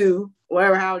good too.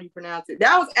 How do you pronounce it?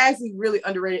 That was actually really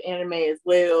underrated anime as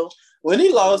well. When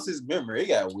he lost his memory, it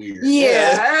got weird.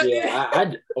 Yeah. He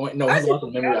lost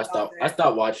his memory. I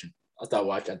stopped watching.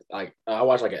 Like, I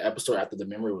watched like an episode after the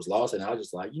memory was lost, and I was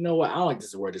just like, you know what? I don't like this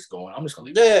is where this is going. I'm just gonna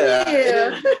leave it.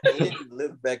 It didn't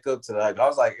live back up to that. I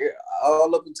was like,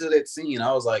 all up until that scene,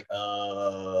 I was like,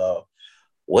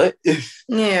 what?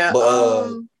 Yeah.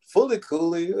 But Fully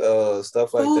Cooley,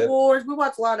 stuff like Food that. Wars. We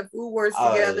watch a lot of Food Wars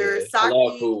together. Yeah. I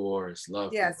love Food Wars.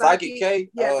 Psychic K.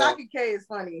 Yeah, Psychic K is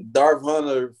funny. Darth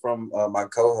Hunter from my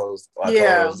co-host. He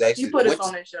put us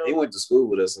on that show. He went to school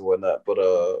with us and whatnot. But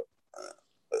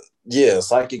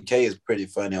Psychic K is pretty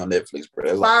funny on Netflix.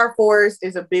 Fire Force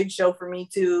is a big show for me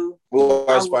too. We'll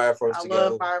watch Fire Force together. I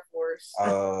love Fire Force.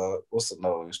 What's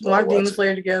another? We watch Demon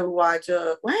Slayer together. We watch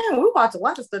we watch a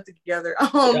lot of stuff together.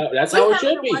 That's how it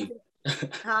should be.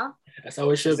 Huh? That's how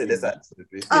it should be.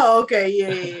 Oh, okay.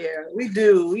 Yeah. We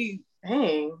do. We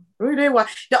did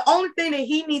watch. The only thing that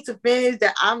he needs to finish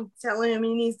that I'm telling him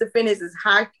he needs to finish is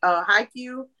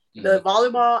Haikyuu, the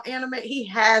volleyball anime. He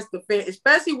has to finish,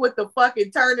 especially with the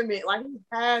fucking tournament. Like, he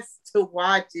has to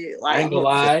watch it. Like, I ain't gonna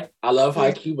lie, I love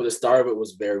Haikyuu, but the start of it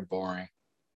was very boring.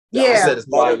 Yeah, it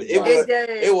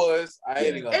was.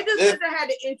 It just had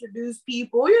to introduce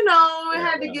people, you know. It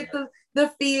had to get the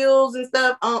feels and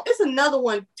stuff. It's another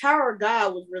one. Tower of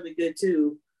God was really good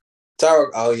too.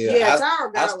 Tower of God.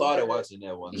 I started watching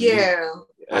that one. Yeah.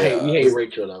 You hate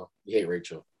Rachel though. You hate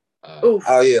Rachel. She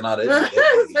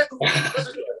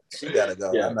gotta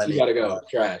go. Yeah, she gotta go.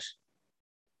 Trash.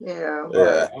 Yeah.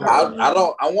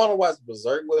 I want to watch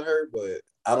Berserk with her, but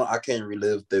I can't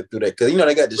relive through that because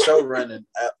they got the show running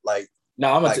like.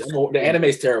 No, the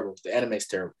anime's terrible. The anime's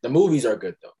terrible. The movies are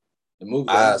good though. The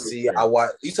movies. I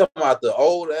watch. You talking about the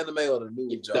old anime or the new?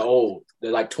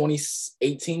 The like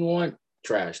 2018 one.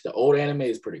 Trash. The old anime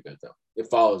is pretty good though. It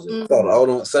follows it.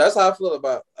 So that's how I feel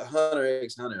about Hunter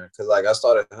x Hunter because like I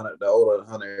started the older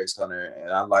Hunter x Hunter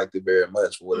and I liked it very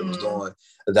much for what it was doing.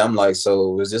 And I'm like,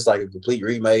 so it's just like a complete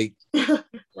remake. What's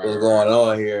going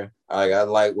on here? I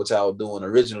like what y'all were doing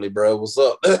originally, bro. What's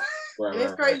up?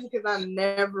 It's crazy because I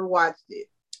never watched it.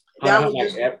 That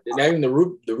was even the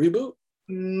reboot.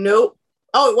 Nope.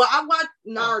 Oh, well, I watched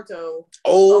Naruto.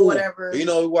 Or whatever. We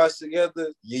watched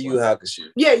together? Yu Yu Hakusho.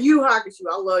 Yeah, Yu Yu Hakusho.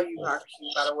 I love Yu Yu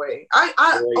Hakusho, by the way.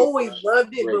 I always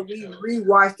loved it, but we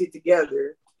rewatched it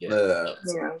together. Yeah.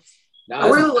 Nah, I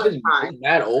really like it's Pi.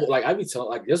 mad old. Like I be telling,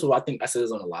 like this is what I think I said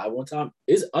this on a live one time.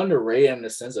 It's underrated in the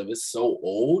sense of it's so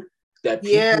old that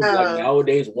people like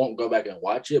nowadays won't go back and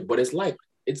watch it. But it's like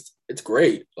it's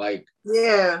great. Like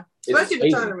especially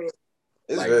the tournament.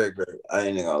 It's like, very great. I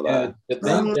ain't gonna lie. The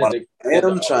thing that the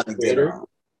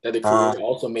creator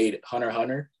also made Hunter x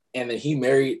Hunter, and then he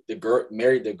married the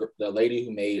lady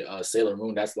who made Sailor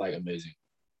Moon. That's like amazing.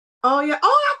 Oh yeah.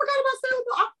 Oh, I forgot about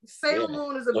Sailor Moon. Sailor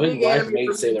Moon is a big anime for me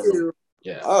too.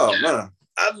 Yeah. Oh man,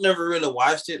 I've never really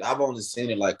watched it. I've only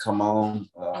seen it like come on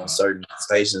certain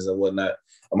stations and whatnot.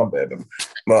 Oh my bad,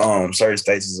 but certain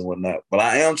stations and whatnot. But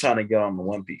I am trying to get on the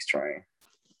One Piece train.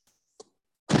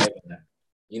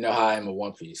 You know how I am a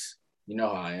One Piece. You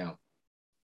know how I am.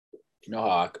 You know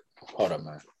how hold up,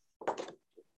 man.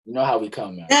 You know how we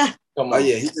come, man. Come on. Oh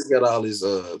yeah, he just got all his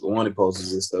wanted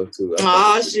posters and stuff too.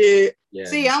 Oh shit. Yeah.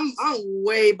 See, I'm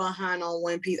way behind on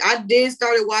One Piece. I did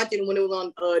started watching when it was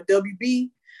on WB.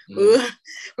 I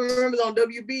remember it was on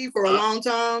WB for a long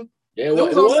time. Yeah, it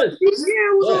was.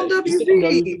 It was on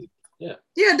WB. Yeah.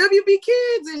 Yeah, WB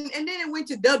Kids, and then it went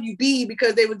to WB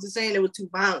because they were just saying it was too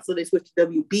violent, so they switched to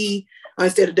WB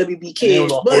instead of WB Kids. It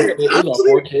was on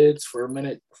 4Kids for a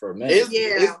minute.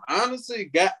 It's honestly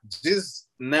got just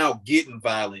now getting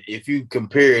violent if you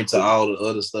compare it to all the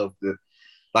other stuff that,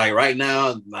 like right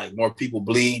now, like more people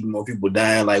bleeding, more people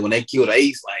dying. Like when they killed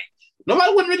Ace, like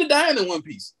nobody wasn't really dying in One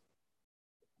Piece.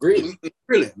 Really,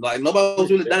 like nobody was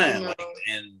really dying, like,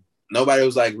 and nobody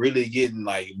was like really getting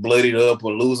like bloodied up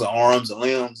or losing arms and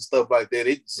limbs and stuff like that.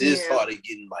 It just started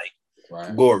getting like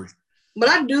gory. But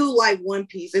I do like One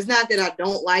Piece. It's not that I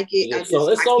don't like it. Yeah, it's so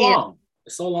long.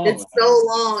 It's so long. It's so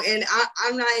long, and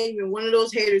I'm not even one of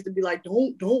those haters to be like,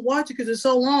 don't watch it because it's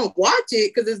so long. Watch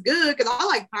it because it's good. Because I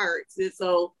like pirates, and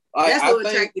so that's what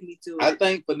attracted me to it. I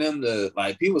think for them to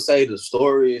like, people say the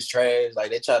story is trash.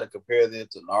 Like they try to compare it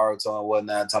to Naruto and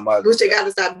whatnot. Talking about which they got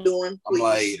to stop doing.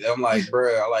 Please. I'm like,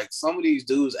 bro. Like some of these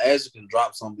dudes actually can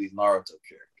drop some of these Naruto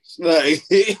characters. Like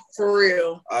for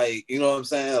real. Like you know what I'm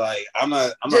saying? Like I'm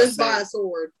not just buy a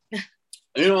sword.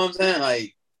 You know what I'm saying?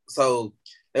 Like so.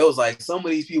 It was like some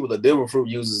of these people, the devil fruit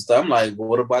users. I'm like, well,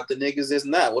 what about the niggas that's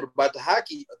not? What about the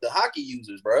hockey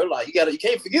users, bro? Like you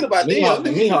can't forget about them.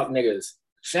 The Mihawk niggas,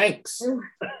 Shanks.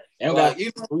 And like,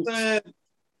 you know what I'm saying?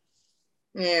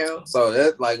 Yeah. So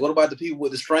that like, what about the people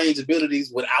with the strange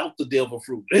abilities without the devil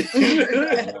fruit?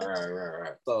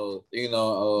 right. So you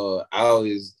know, I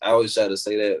always try to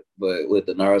say that, but with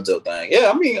the Naruto thing, yeah,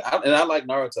 I mean, I like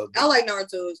Naruto. I like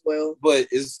Naruto as well, but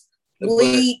it's.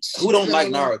 Bleach. Who don't like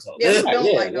Naruto? Yeah, who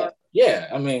don't like Naruto? Yeah,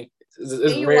 I mean,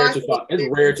 it's rare to find. It's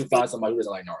rare to find somebody who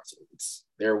doesn't like Naruto.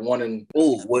 They're one in.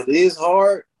 Oh, what is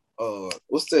hard?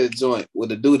 What's that joint with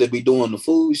the dude that be doing the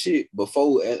food shit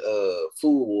before?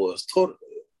 Food was Toriko.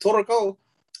 Oh,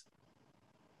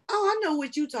 I know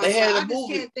what you talking about. I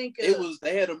just can't think of.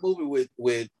 They had a movie with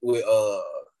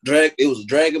It was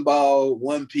Dragon Ball,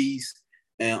 One Piece,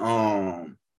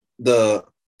 and the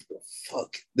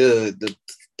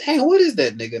dang, what is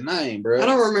that nigga name, bro? I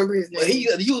don't remember his name. But he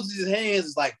uses his hands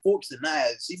as like forks and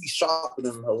knives. He be sharper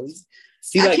than those.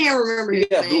 I can't remember his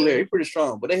name. Blue hair. He's pretty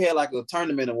strong. But they had like a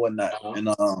tournament and whatnot. And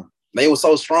they were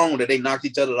so strong that they knocked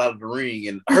each other out of the ring.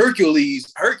 And Hercule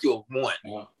won.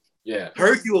 Yeah.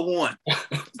 Hercule won.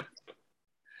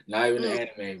 Not even the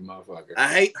anime motherfucker.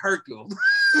 I hate Hercule.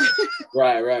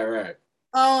 Right.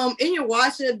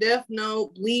 Inuyasha, Death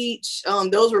Note, Bleach,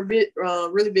 those were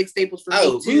really big staples for me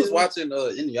too. We was watching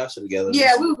Inuyasha together.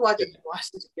 Yeah, we was watching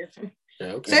Inuyasha together.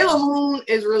 Yeah, okay. Sailor Moon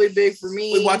is really big for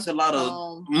me. We watch a lot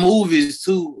of movies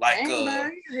too, like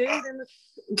my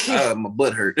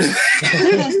butt hurt.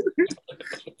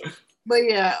 But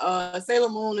yeah, Sailor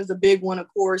Moon is a big one, of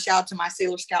course. Shout out to my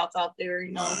Sailor Scouts out there,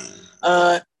 you know.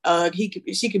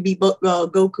 She could be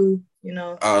Goku, you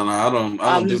know. Oh no, I don't.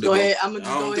 I'm just go ahead and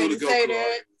say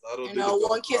that. You know,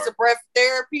 one kiss of breath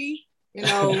therapy. You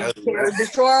know,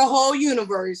 destroy a whole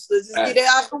universe. Let's just get it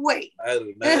out the way. I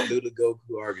do not do the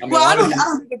Goku argument. Well, I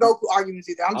don't do the Goku arguments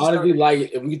either. I'm just honestly, like,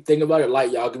 if we think about it,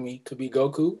 like Yagami could be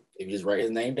Goku. If you just write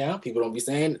his name down, people don't want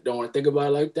to think about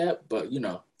it like that. But you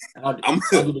know, I'll do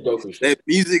the Goku shit. That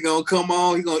music gonna come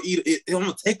on. He gonna eat it. I'm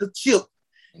gonna take a chip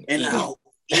and I'll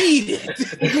eat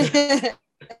it.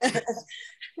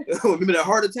 Remember that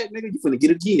heart attack, nigga? You finna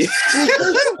get it again.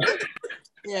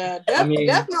 Yeah,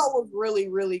 Death Note was really,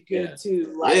 really good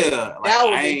too. Like, that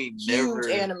was a huge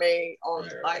anime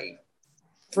on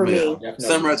for me.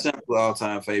 Samurai Champloo,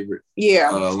 all-time favorite.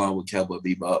 Yeah, along with Cowboy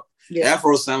Bebop. Yeah.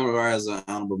 Afro Samurai is an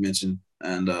honorable mention,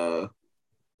 and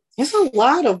it's a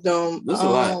lot of them. There's a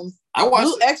lot. I watched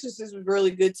Blue Exorcist was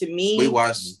really good to me. We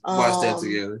watched that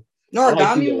together.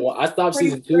 Noragami. I stopped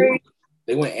season 2.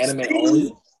 They went anime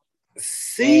only.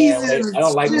 Season I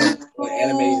don't like when two.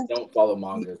 animes don't follow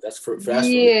mangas. That's for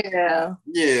Yeah.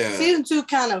 Yeah. Season 2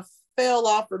 kind of fell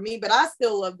off for me, but I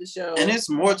still love the show. And it's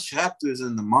more chapters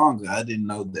in the manga. I didn't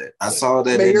know that. I saw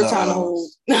that. But in you're the, trying to hold.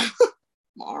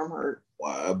 My arm hurt.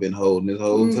 Wow, I've been holding this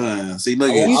whole time. See,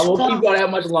 look I at won't keep going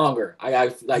that much longer. I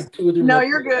got like 2 or 3 No, more.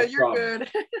 you're good. You're good.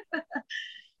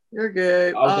 You're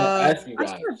good. I was gonna ask you I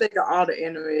guys. should think of all the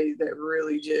animes that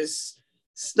really just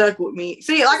stuck with me.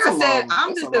 See, like I said,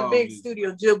 I'm just a big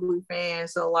Studio Ghibli fan.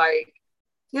 So, like,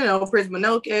 you know, Prince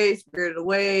Mononoke, Spirited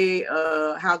Away,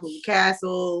 House of the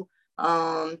Castle,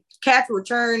 Cat's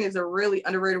Return is a really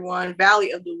underrated one.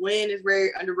 Valley of the Wind is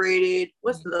very underrated.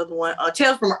 What's the other one?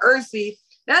 Tales from Earthsea.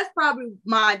 That's probably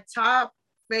my top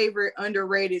favorite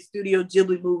underrated Studio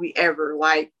Ghibli movie ever.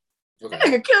 Like, that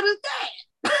nigga killed his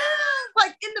dad.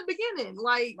 Like in the beginning,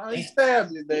 like he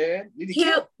stabbed his dad. He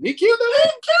killed him. He killed him.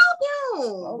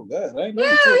 Oh God!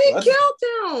 Yeah, he killed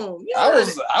him. Yeah.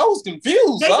 I was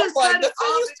confused. They I just was cut like, it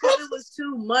off because it was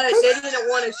too much. They didn't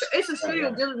want to show. It's a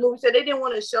Studio Ghibli movie, so they didn't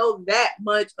want to show that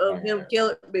much of him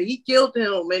killing. But he killed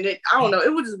him, and I don't know.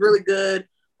 It was just really good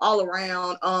all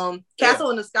around. Castle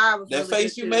in the Sky was that really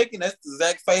face good you too. making. That's the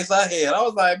exact face I had. I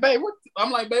was like, babe,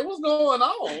 babe, what's going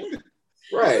on?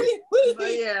 Right.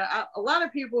 But yeah, a lot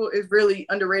of people is really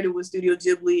underrated with Studio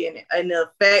Ghibli, and the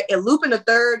fact, and Lupin the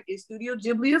Third is Studio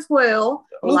Ghibli as well.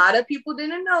 A lot of people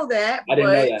didn't know that. I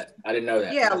didn't know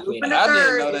that. Yeah, Lupin the I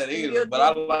Third didn't know that either, but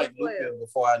I liked Lupin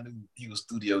before I knew he was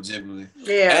Studio Ghibli.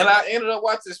 Yeah. And I ended up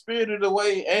watching Spirited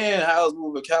Away and Howl's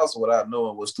Moving Castle without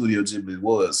knowing what Studio Ghibli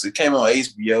was. It came on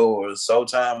HBO or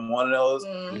Showtime, one of those.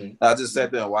 Mm-hmm. I just sat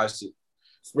there and watched it.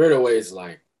 Spirited Away is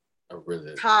like a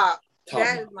really top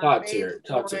tier.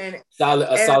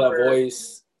 Solid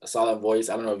voice. A solid voice.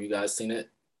 I don't know if you guys seen it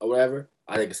or whatever.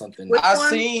 I think it's something. I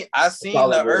seen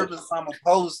the Urban Summer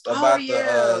post about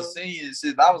the senior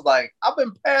shit. I was like, I've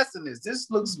been passing this. This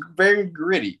looks very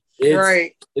gritty.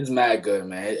 It's mad good,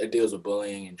 man. It deals with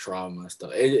bullying and trauma and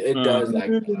stuff. It does like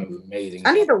amazing.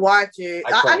 I need to watch it.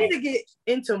 I need to get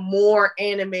into more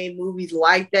anime movies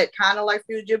like that, kind of like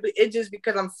Studio Ghibli. It's just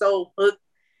because I'm so hooked.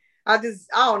 I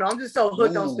don't know. I'm just so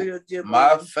hooked on Studio Ghibli.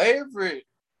 My favorite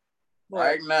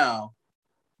right now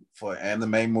for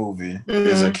anime movie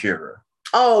is Akira.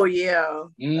 Oh yeah,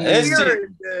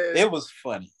 it was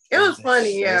funny. It was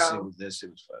funny, yeah. That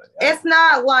shit was funny. It's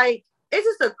not like it's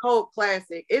just a cult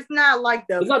classic. It's not like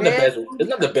it's not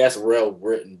the best real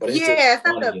written, but it's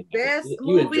not the best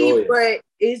movie, but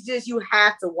it's just you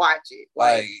have to watch it.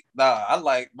 I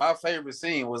like my favorite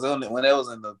scene was when it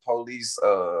was in the police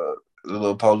the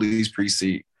little police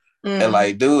precinct. And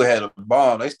like dude had a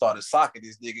bomb. They started socking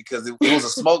this nigga because it was a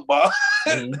smoke bomb.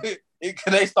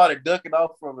 They started ducking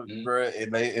off from it, bro,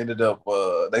 and they ended up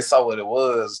they saw what it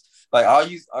was. Like all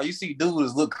you see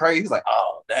dudes look crazy. Like,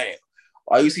 oh damn.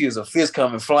 All you see is a fist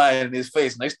coming flying in his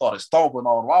face, and they started stomping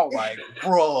on him. I was like,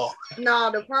 bro.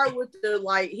 No, the part with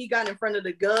he got in front of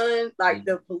the gun, like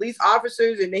the police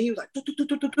officers, and then he was like,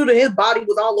 and his body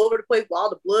was all over the place with all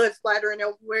the blood splattering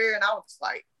everywhere, and I was just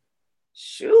like,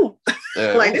 shoot,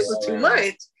 like this was too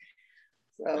much.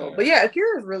 So, but yeah,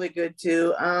 Akira is really good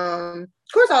too. Of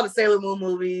course, all the Sailor Moon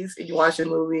movies, Inuyasha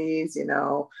movies, you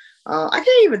know. I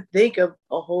can't even think of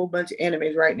a whole bunch of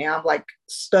animes right now. I'm like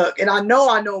stuck, and I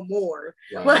know more,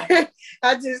 but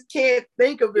I just can't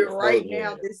think of it right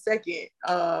now this second.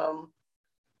 I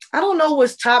don't know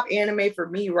what's top anime for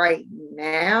me right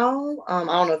now. I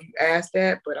don't know if you asked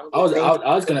that, but I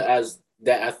was gonna ask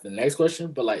that after the next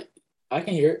question, but like I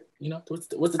can hear it. You know, what's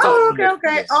the top?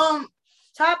 Okay.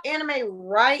 Top anime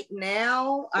right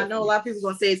now. I know a lot of people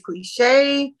gonna say it's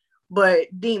cliche, but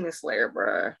Demon Slayer,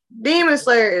 bro. Demon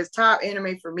Slayer is top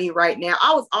anime for me right now.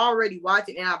 I was already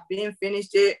watching and I've been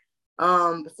finished it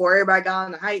before everybody got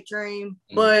on the hype train.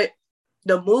 But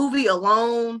the movie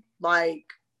alone, like,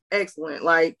 excellent.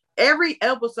 Like every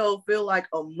episode feel like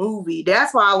a movie.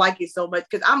 That's why I like it so much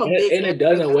because I'm a big and it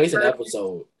doesn't waste an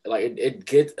episode. Like it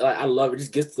gets like I love it.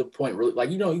 Just gets to the point really.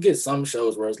 Like you get some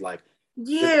shows where it's like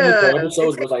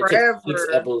episodes where it's like takes 6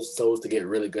 episodes to get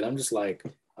really good. I'm just like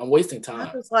I'm wasting time.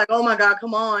 I'm just like, oh my god,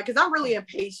 come on, because I'm really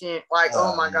impatient. Like,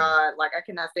 oh my god, like I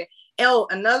cannot say.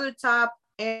 Another top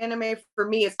anime for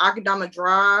me is Akudama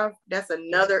Drive. That's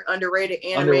another underrated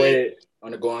anime. Underrated.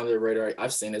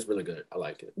 I've seen it. It's really good. I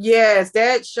like it. Yes,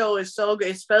 that show is so good,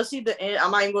 especially the end.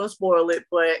 I'm not even going to spoil it,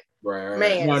 but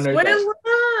man,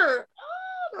 spoiler.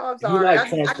 Oh, I'm sorry. You like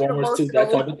Transformers too,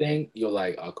 that type of thing. You'll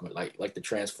like like the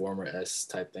Transformer-esque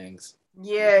type things.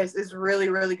 Yes, it's really,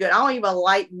 really good. I don't even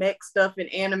like mech stuff in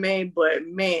anime, but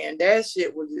man, that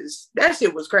shit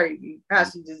was crazy. How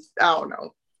she just, I don't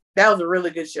know. That was a really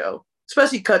good show.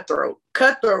 especially Cutthroat.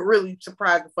 Cutthroat really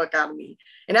surprised the fuck out of me,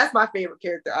 and that's my favorite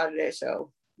character out of that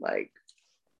show. Like,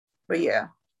 but yeah.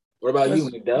 What about you,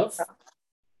 McDuff?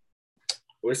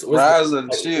 Rise of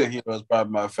the Shield Hero is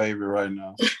probably my favorite right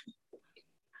now.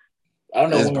 I don't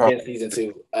know when we're in season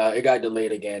 2. It got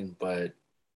delayed again, but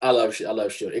I love Shield.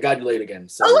 It got delayed again.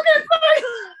 So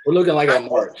we're looking like in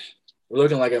March. We're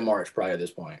looking like in March probably at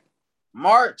this point.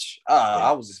 March?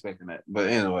 I was expecting that. But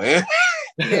anyway.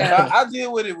 Yeah, I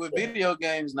deal with it with video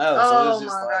games now. So it's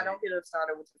just God, don't get us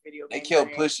started with the video games. They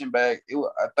kept pushing back.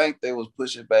 I think they was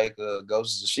pushing back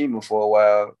Ghost of Tsushima for a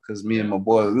while because me and my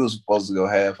boy, we was supposed to go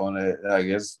half on that. I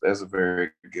guess that's a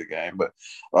very good game. But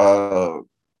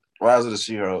Rise of the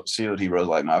Shield Hero is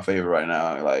like my favorite right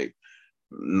now. Like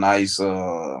nice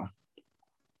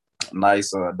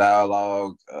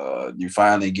dialogue. You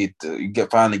finally get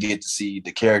to see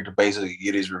the character basically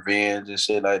get his revenge and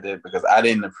shit like that, because I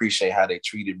didn't appreciate how they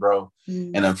treated bro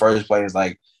in the first place.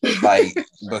 Like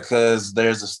because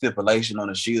there's a stipulation on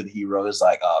the Shield Hero. It's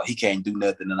like, oh, he can't do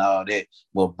nothing and all that.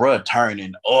 Well, bruh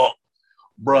turning up,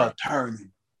 bro.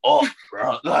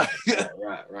 Like,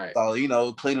 right.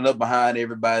 So, cleaning up behind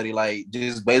everybody, like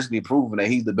just basically proving that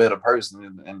he's the better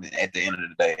person and at the end of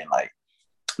the day. And like,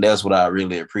 that's what I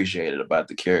really appreciated about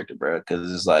the character, bro.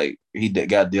 Because it's like he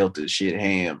got dealt a shit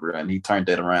hand, bro, and he turned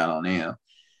that around on him.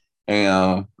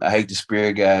 And I hate the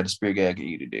spirit guy. The spirit guy can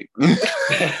eat a dick.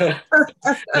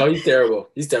 No, he's terrible.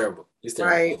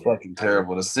 Right. Fucking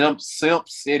terrible. The Simp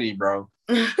City, bro.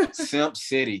 Simp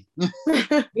City. You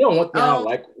know one thing I don't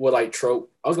like with like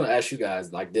trope. I was gonna ask you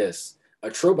guys like this.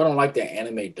 A trope I don't like that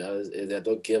anime does is that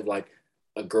they'll give like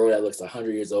a girl that looks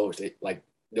 100 years old,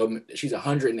 she's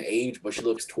 100 in age, but she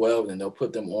looks 12, and they'll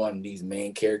put them on these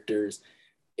main characters.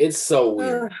 It's so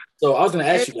weird. So I was gonna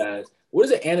ask you guys, what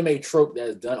is an anime trope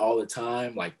that's done all the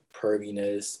time, like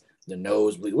perviness, the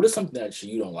nosebleed? What is something that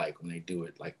you don't like when they do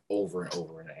it like over and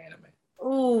over in an anime?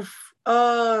 Oof.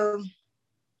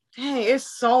 Dang,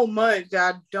 it's so much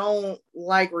that I don't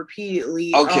like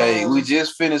repeatedly. Okay, we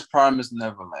just finished Promised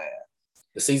Neverland.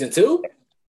 The season 2?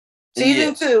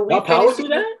 Season 2. Y'all power through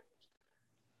that?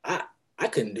 I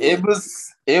couldn't do it.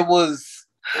 It was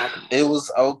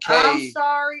okay. I'm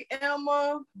sorry,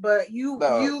 Emma, but she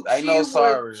was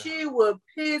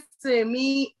pissing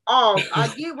me off. I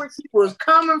get where she was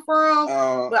coming from,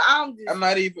 but I'm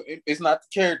not even. It's not the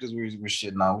characters we're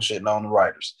shitting on. We're shitting on the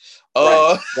writers.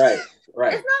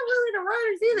 Right. It's not really the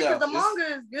writers either, because the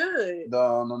manga is good.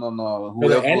 No.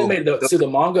 The anime, the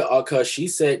manga, because she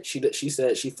said she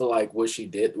felt like what she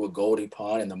did with Goldie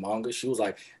Pond in the manga. She was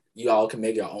like, y'all can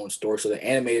make your own story. So the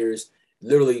animators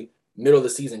literally middle of the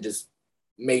season just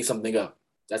made something up.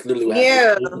 That's literally what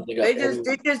happened. They just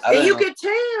and you can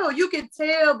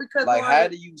tell because like how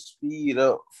do you speed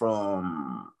up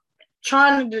from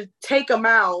trying to take them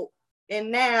out,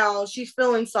 and now she's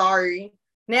feeling sorry.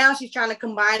 Now she's trying to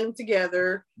combine them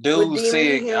together. Dude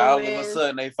sick, all of a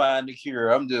sudden they find the cure.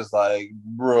 I'm just like,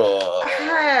 bro,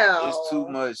 it's too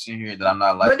much in here that I'm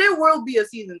not like. But there will be a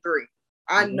season 3.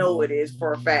 I know it is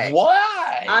for a fact.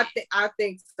 Why? I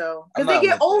think so. Because they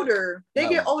get older. They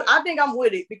get older. I think I'm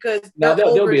with it because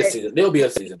there'll be a season. There'll be a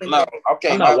season. No,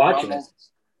 okay. I'm not watching it.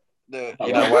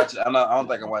 You're not watching. I don't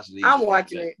think I'm watching it. I'm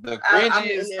watching it. The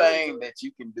cringiest thing that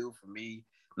you can do for me,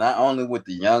 not only with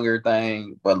the younger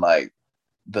thing, but like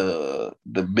the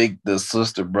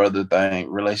sister brother thing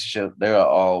relationship, they're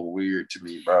all weird to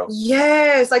me, bro.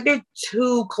 Yes, like they're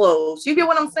too close. You get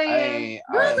what I'm saying?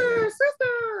 Brother,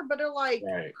 sister, but they're like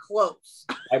close.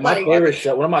 Like my favorite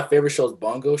show, one of my favorite shows,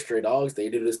 Bungo Stray Dogs. They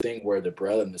do this thing where the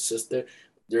brother and the sister,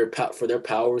 for their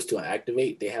powers to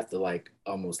activate, they have to like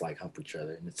almost like hump each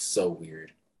other, and it's so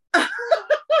weird. And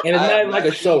it's not even like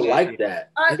a show like that.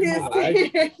 I have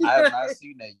not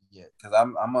seen that yet because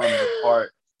I'm on the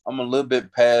part. I'm a little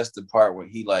bit past the part where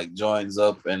he like joins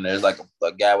up and there's like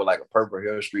a guy with like a purple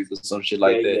hair streak or some shit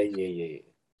like that.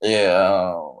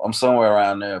 Yeah. I'm somewhere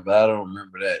around there, but I don't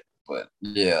remember that. But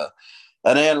yeah,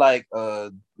 and then like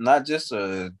not just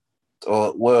the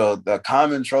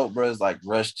common trope, bro, is like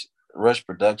rush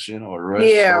production or rush.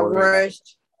 Yeah, story.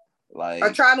 rushed. Like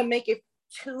or trying to make it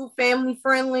too family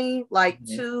friendly, like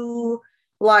too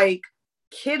like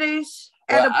kiddish.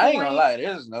 I ain't gonna lie,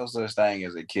 there's no such thing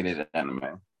as a kiddish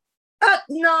anime.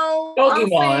 No,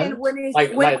 Pokemon,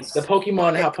 like the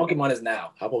Pokemon, how Pokemon is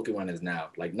now,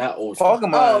 like not old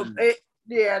Pokemon. They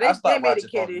made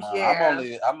it kiddish. Pokemon.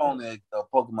 Yeah, I'm only a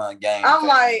Pokemon game. I'm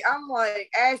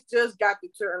like, Ash just got the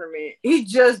tournament. He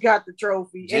just got the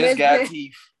trophy. Just got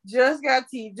teeth. Just got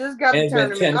the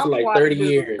tournament. It's been 10 for like 30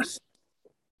 years.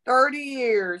 30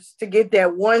 years to get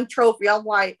that one trophy. I'm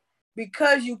like,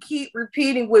 because you keep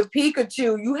repeating with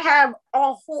Pikachu, you have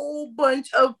a whole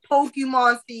bunch of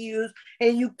Pokemon to use,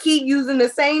 and you keep using the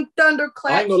same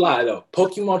thunderclap. I ain't gonna lie though.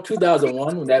 Pokemon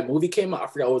 2001, when that movie came out, I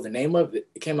forgot what was the name of it.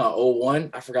 It came out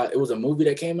 01. I forgot. It was a movie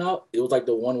that came out. It was like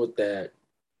the one with that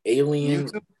alien.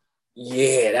 YouTube?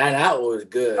 Yeah, that was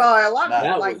good. Oh, a lot of that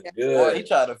people was like that. good. Boy, he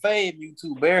tried to fade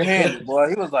Mewtwo barehanded, boy.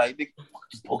 He was like,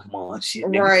 Pokemon shit,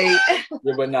 nigga. Right.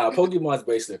 Yeah, but nah, Pokemon's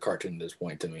basically a cartoon at this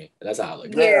point to me. That's how I look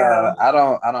at it. Yeah. I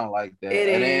don't like that.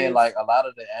 It and then is. like a lot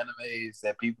of the animes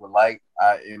that people like,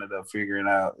 I ended up figuring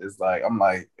out. It's like I'm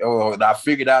like, oh, I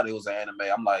figured out it was an anime.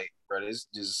 I'm like, bro, this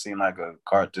just seemed like a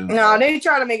cartoon. No, they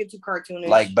try to make it too cartoonish.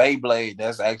 Like Beyblade,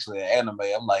 that's actually an anime.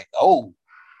 I'm like, oh,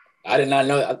 I did not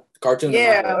know that. Cartoon.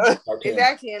 Yeah, cartoon. it's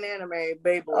actually an anime,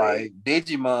 Beyblade. like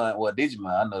Digimon. Well,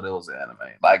 Digimon, I know that was an anime.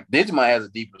 Like Digimon has a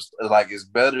deeper, like it's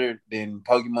better than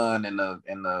Pokemon in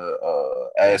the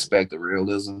aspect of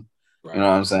realism. Right. You know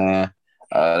what I'm saying?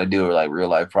 They deal with like real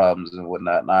life problems and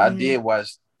whatnot. Now I did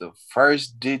watch the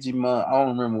first Digimon. I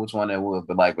don't remember which one that was,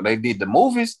 but like when they did the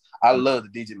movies, I love the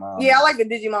Digimon. Yeah, I like the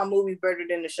Digimon movies better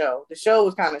than the show. The show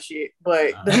was kind of shit,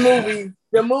 but the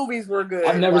movies were good.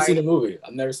 I've never seen the movie.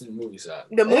 So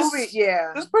the movie,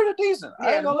 yeah, it's pretty decent. yeah,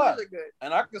 I ain't gonna lie. are good.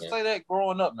 And I can say that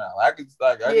growing up now. I can say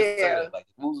that. Like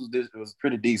the movies was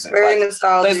pretty decent. Very like,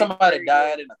 nostalgic. say somebody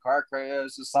died in a car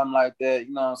crash or something like that.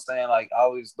 You know what I'm saying? Like I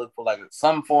always look for like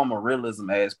some form of realism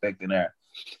aspect in there.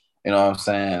 You know what I'm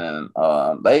saying? And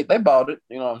they bought it.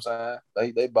 You know what I'm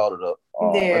saying? They bought it up.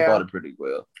 They bought it pretty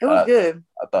well. It was good.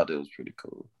 I thought it was pretty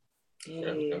cool.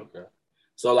 Okay.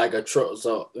 So like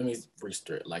so let me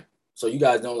restrict. Like, so you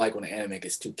guys don't like when the anime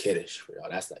gets too kiddish for y'all.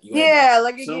 That's like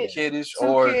like too kiddish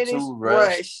or too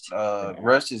rushed.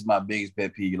 Rushed is my biggest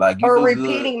pet peeve. Like you or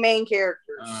repeating main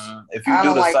characters. If you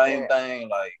do the same thing,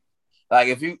 like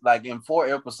if you like in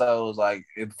 4 episodes, like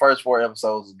in the first 4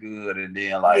 episodes is good, and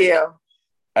then like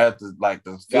after like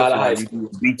the 5th one, you do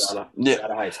beach.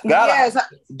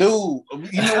 Dude,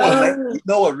 you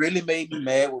know what really made me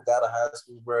mad with God of High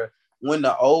School, bro? When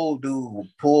the old dude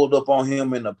pulled up on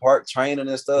him in the park training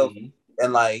and stuff,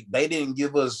 and like they didn't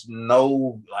give us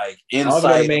no like insight. I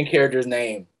don't know the main character's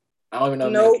name. I don't even know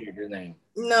the main character's name.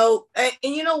 No, and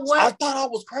you know what? I thought I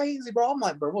was crazy, bro. I'm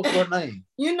like, bro, what's her name?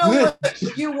 You know what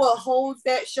holds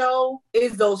that show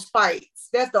is those fights.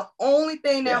 That's the only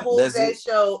thing that holds that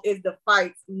show is the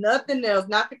fights. Nothing else.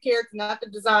 Not the character, not the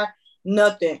design,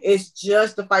 nothing. It's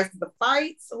just the fights. The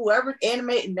fights, whoever's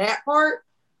animating that part,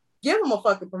 give them a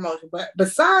fucking promotion. But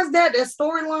besides that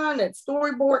storyline, that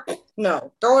storyboard,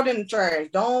 no, throw it in the trash.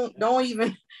 Don't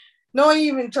even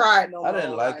try it no more. I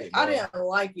didn't like it. Bro. I didn't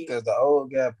like it because the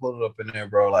old guy pulled it up in there,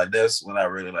 bro. Like that's when I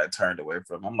really like turned away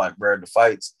from him. I'm like, bro, the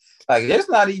fights, like there's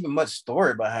not even much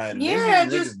story behind it. Yeah,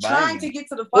 just trying to get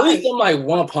to the fight. At least I'm like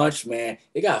One Punch Man.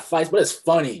 They got fights, but it's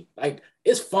funny. Like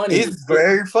it's funny. It's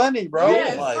very funny, bro.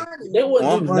 Yeah, like they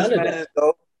wouldn't do none of that.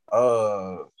 Though,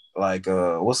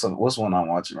 what's one I'm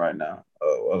watching right now?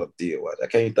 What I did watch. I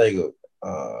can't think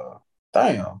of.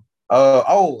 Damn.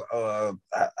 Tales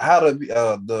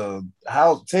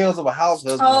of a House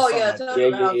Husband. Oh yeah,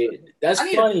 That's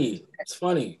funny. It's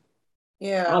funny.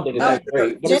 Yeah, I don't think it's that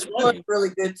great, but it's funny. Really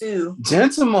good too.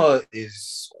 Gentleman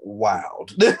is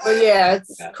wild. But yeah,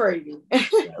 it's crazy.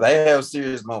 They have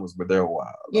serious moments, but they're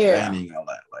wild. Like, I ain't even gonna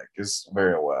lie. Like it's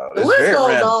very wild. The list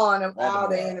goes on of all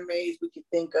the animes we can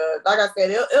think of. Like I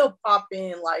said, it'll pop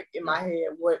in like in my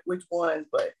head which ones,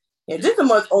 but yeah,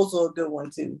 Gentleman's also a good one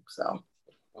too. So.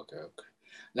 Okay.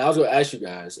 Now I was gonna ask you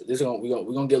guys. We're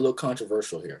gonna get a little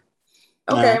controversial here.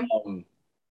 Okay.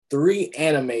 3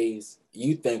 animes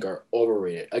you think are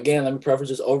overrated. Again, let me preface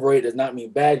this: overrated does not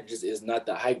mean bad. It just is not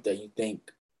the hype that you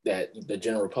think that the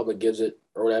general public gives it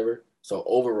or whatever. So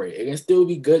overrated. It can still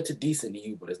be good to decent to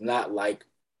you, but it's not like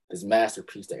this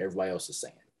masterpiece that everybody else is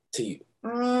saying to you.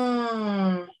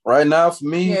 Right now, for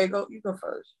me, you go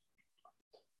first.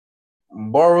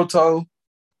 Boruto.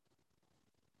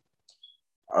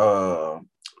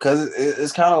 Because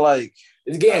it's kind of like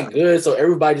it's getting good, so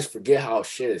everybody just forget how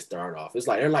shit it started off. It's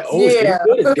like they're like, oh,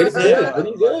 it's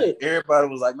getting good. Everybody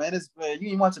was like, man,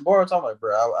 you ain't watching Boruto. I'm like,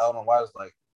 bro, I don't know why it's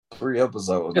like 3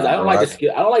 episodes. Because I don't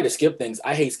like to skip things.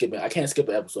 I hate skipping. I can't skip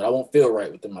an episode. I won't feel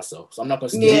right within myself, so I'm not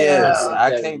gonna skip.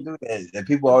 I can't do that. And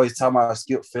people always talk about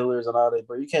skip fillers and all that,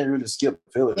 but you can't really skip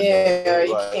fillers. Yeah,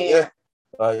 you can't.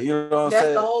 You know what I'm saying?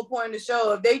 That's the whole point of the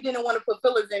show. If they didn't want to put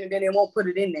fillers in it, then they won't put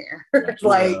it in there.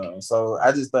 So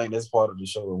I just think that's part of the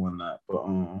show and whatnot. But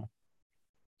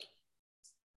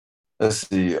let's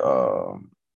see.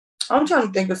 I'm trying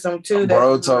to think of some too.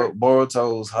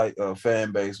 Boruto's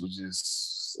fan base, which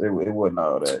is it wasn't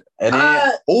all that. And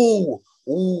then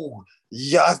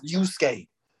Yusuke.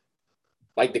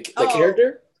 Like the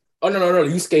character? Oh no!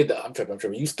 Yusuke I'm tripping.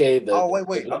 Yusuke the.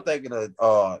 Wait. I'm thinking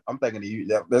of you.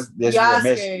 That's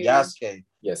Yasuke. Yasuke.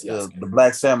 Yes. The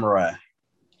Black Samurai.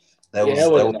 That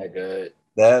wasn't that good.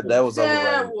 That was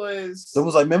overrated. It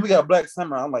was like, man, we got Black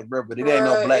Samurai. I'm like, bro, but it ain't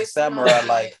no Black Samurai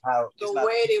like how the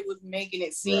way they was making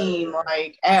it seem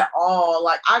like at all.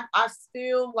 Like I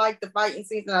still like the fighting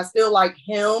scenes and I still like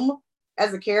him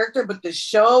as a character, but the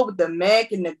show with the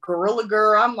mech and the gorilla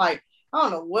girl, I'm like, I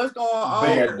don't know what's going on.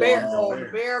 The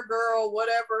bear girl,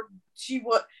 whatever she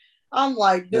was. I'm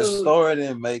like, dude. The story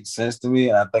didn't make sense to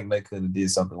me. I think they could have did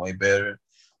something way better.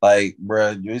 Like,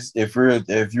 bro,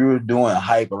 if you're doing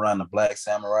hype around the Black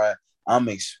Samurai, I'm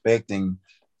expecting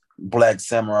Black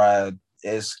Samurai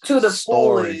as to the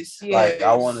story. Fullest, yes. Like,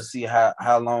 I want to see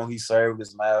how long he served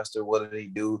his master. What did he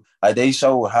do? Like, they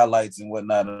show highlights and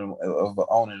whatnot of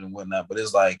owning and whatnot, but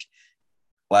it's like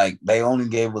they only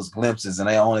gave us glimpses and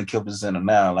they only kept us in the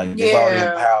now. Like, they bought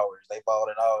in powers, they bought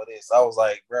in all of this. I was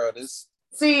like, bro, this.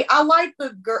 See, I like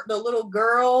the little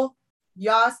girl.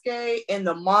 Yasuke and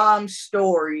the mom's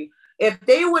story. If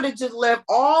they would have just left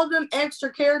all them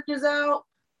extra characters out,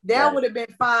 that would have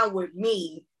been fine with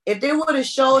me. If they would have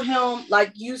showed him,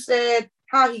 like you said,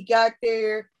 how he got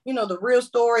there, the real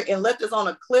story, and left us on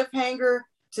a cliffhanger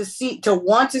to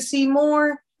want to see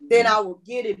more, then I would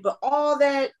get it. But all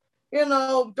that,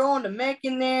 throwing the mech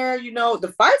in there,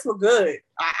 the fights were good.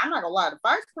 I'm not gonna lie, the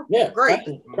fights were great.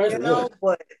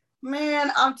 But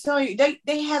man, I'm telling you,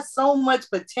 they had so much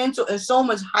potential and so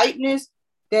much hypeness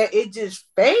that it just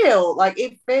failed. Like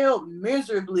it failed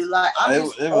miserably. Like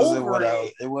it wasn't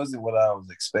what I was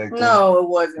expecting. No, it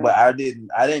wasn't. But I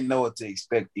didn't know what to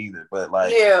expect either. But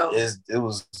like, it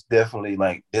was definitely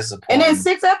like disappointing. And then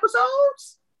 6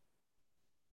 episodes.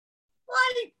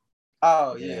 Like,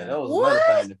 oh yeah, that was another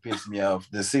thing that pissed me off.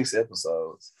 The 6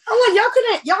 episodes. I'm like,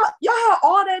 y'all had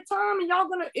all that time and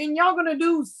y'all gonna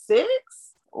do 6.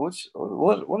 What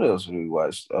else did we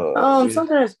watch?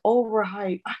 Something that's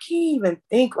overhyped. I can't even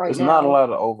think right now. There's not a lot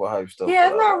of overhyped stuff. Yeah,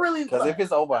 it's not really. Because if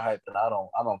it's overhyped, then I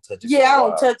don't touch it. Yeah, I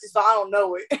don't touch it, so I don't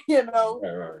know it.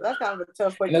 Right. That's kind of a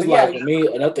tough question. And that's for me,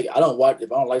 another thing. I don't watch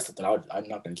if I don't like something. I'm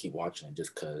not gonna keep watching it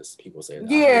just because people say that.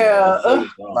 Yeah.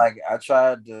 Like I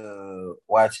tried to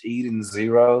watch Eden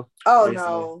Zero. Oh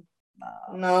recently.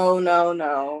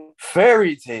 No.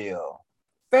 Fairy Tail.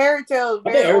 Fairy Tail.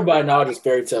 I think everybody nowadays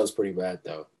Fairy Tail is pretty bad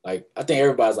though. Like I think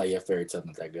everybody's like, Fairy Tail's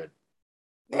not that good.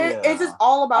 It's just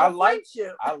all about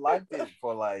friendship. I liked it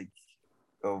for like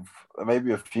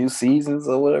maybe a few seasons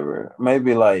or whatever.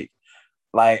 Maybe like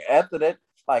after that,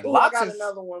 like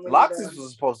Loxus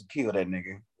was supposed to kill that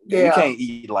nigga. Yeah.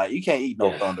 You can't eat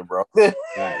no thunder, bro.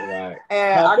 right.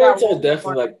 And Fairy Tail is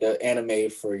definitely like the anime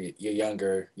for your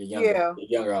younger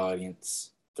audience.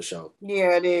 For sure.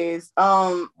 Yeah, it is.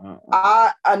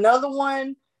 Another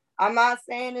one, I'm not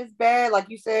saying it's bad, like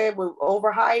you said, with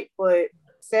overhyped, but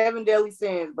 7 Deadly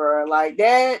Sins, bro. Like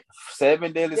that.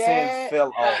 7 Deadly Sins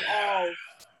fell off.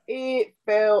 It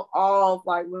fell off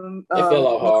like when it fell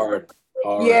off hard.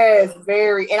 Yes,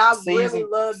 very. And I really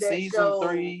love that season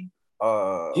 3.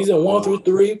 Season 1 through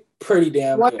 3, pretty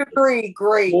damn 1 through 3,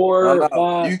 great. 4,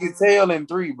 5. You can tell in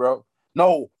 3, bro.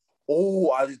 No.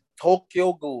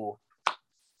 Tokyo Ghoul.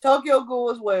 Tokyo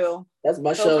Ghoul as well. That's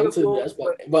my show too. That's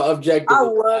my objective. I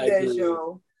love that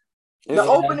show. The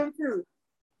opening too.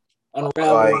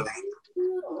 Like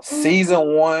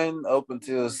season 1 up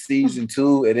until season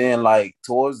 2, and then like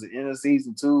towards the end of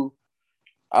season 2,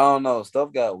 I don't know,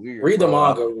 stuff got weird. Read the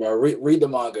manga, bro. Read the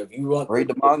manga if you want. Read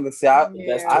the manga. See, I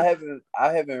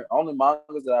haven't. Only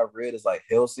mangas that I've read is like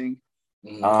Hellsing.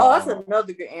 That's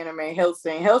another good anime.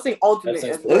 Hellsing Ultimate.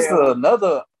 This is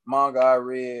another manga I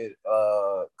read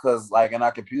because like in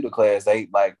our computer class they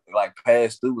like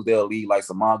past students, they'll leave like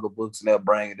some manga books and they'll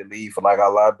bring it to leave for like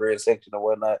our library section or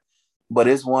whatnot. But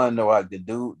it's one that like the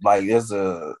dude like there's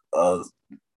a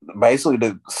basically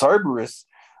the Cerberus,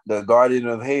 the guardian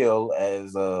of hell,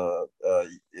 as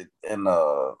in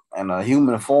a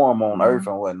human form on Earth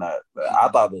and whatnot. But I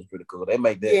thought it was pretty cool. They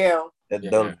make that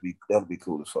that'll be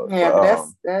cool as fuck. Yeah, but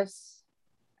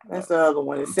that's the other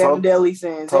one. It's 7 Deadly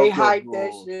Sins. They hype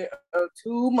that shit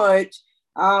too much.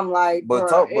 I'm like, but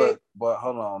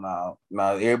hold on now.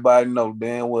 Now everybody know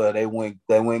damn well they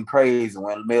went crazy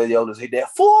when Meliodas hit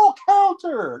that full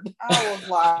counter. I was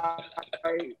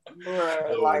like,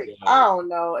 bro, like I don't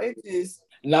know. It just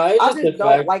I just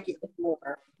don't like it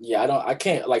anymore. Yeah, I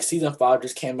can't like season 5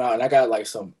 just came out and I got like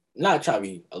some, not trying to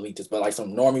be elitist, but like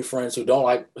some normie friends who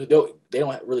don't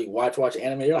really watch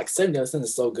anime. They're like 7 Deadly Sins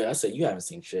is so good. I said, you haven't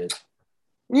seen shit.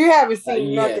 You haven't seen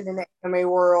Yeah. nothing in the anime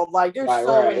world. Like there's Right,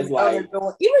 so right. many It's other like- good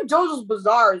ones. Even JoJo's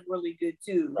Bizarre is really good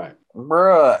too. Right.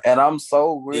 Bruh, and I'm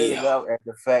so weirded Yeah. out at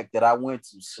the fact that I went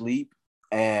to sleep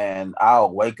and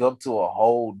I'll wake up to a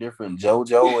whole different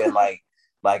JoJo and like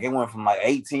it went from like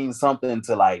 18 something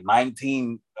to like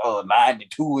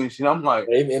 1992-ish. And I'm like,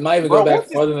 It might even bro, go back what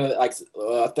is- further than like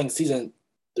I think season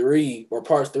 3 or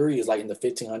part 3 is like in the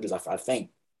 1500s. I think.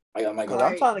 I might go. because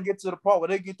I'm trying to get to the part where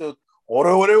they get the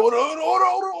order.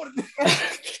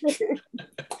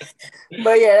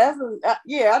 But yeah,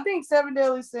 I think Seven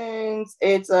Deadly Sins.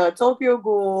 It's Tokyo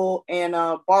Ghoul and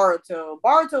Boruto.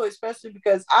 Boruto, especially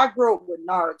because I grew up with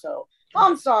Naruto.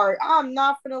 I'm sorry, I'm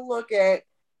not gonna look at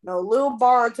no little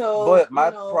Boruto. But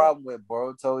my problem with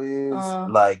Boruto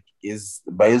is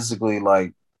basically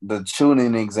like the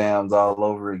tuning exams all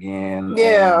over again.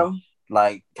 Yeah. And,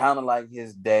 like kind of like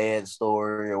his dad's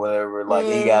story or whatever. Like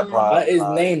he got problems. His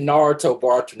name Naruto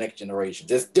Boruto Next Generation.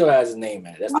 It still has his name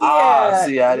in it. That's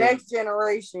Next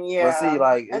Generation. Yeah. But see,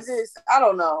 like I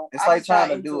don't know. It's like trying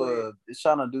to do It's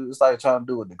like trying to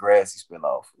do a Degrassi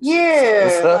spinoff. Yeah.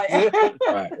 So,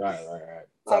 right.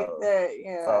 Like that.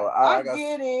 Yeah. So I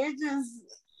get it. It just.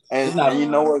 And you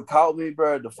know what caught me,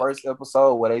 bro? The first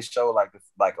episode where they showed like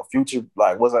a future,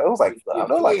 like it was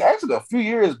actually a few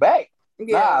years back.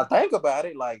 Yeah. Now I think about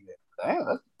it, like damn,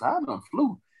 that time done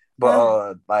flew.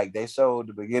 But like they showed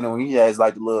the beginning when he has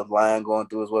like the little line going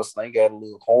through his whistle, he got a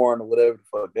little horn or whatever the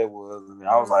fuck that was, and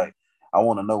I was like, I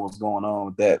want to know what's going on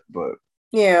with that. But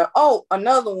yeah. Oh,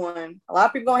 another one. A lot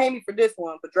of people gonna hate me for this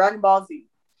one, but Dragon Ball Z.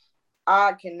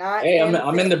 I cannot. Hey,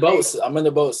 I'm in the boat. I'm in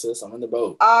the boat, sis. I'm in the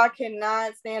boat. I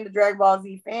cannot stand the Dragon Ball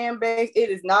Z fan base. It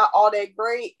is not all that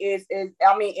great. It's good.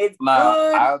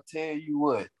 I'll tell you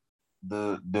what.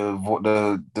 The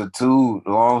two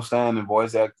long-standing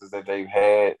voice actors that they've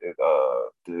had,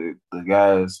 the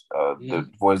guys, the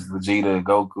voice of Vegeta and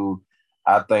Goku,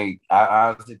 I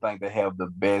honestly think they have the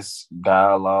best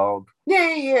dialogue.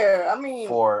 Yeah. I mean,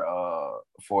 for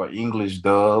English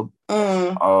dub,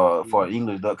 because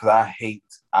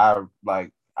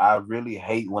I really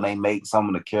hate when they make some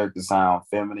of the characters sound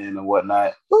feminine and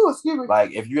whatnot. Oh, excuse me.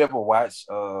 Like if you ever watch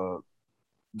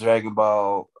Dragon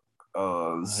Ball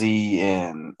Z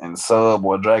and Sub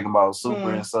or Dragon Ball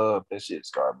Super and Sub, that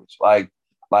shit's garbage. Like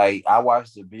I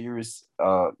watched the Beerus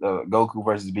the Goku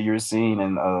versus Beerus scene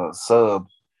in Sub,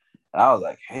 and I was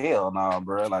like, hell no,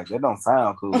 bro, like that don't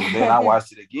sound cool. And then I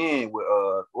watched it again with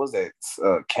what was that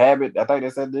Cabot? I think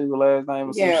that's that dude's last name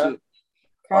or some shit.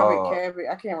 Cabot.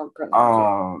 I can't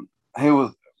remember. He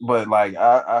was, but like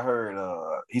I heard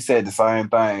he said the same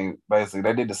thing. Basically,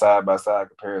 they did the side by side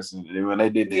comparison, and when they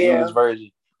did the English version,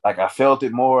 like I felt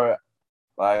it more.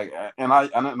 Like, and I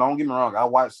don't get me wrong, I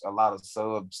watched a lot of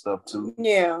sub stuff too.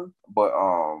 Yeah. But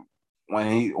when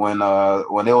it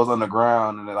was on the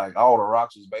ground and like all the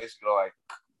rocks was basically like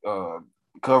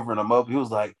covering them up, he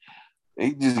was like,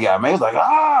 he just got mad. He was like,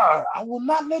 I will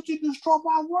not let you destroy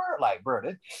my word. Like, bro,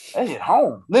 that hit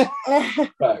home.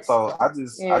 So I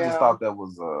just thought that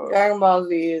was Dragon Ball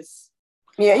Z is.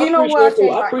 Yeah,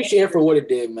 I appreciate it for what it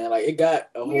did, man. Like it got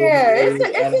a whole it's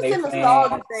just a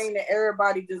nostalgia thing that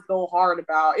everybody just go hard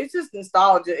about. It's just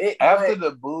nostalgia. After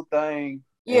the Boo thing.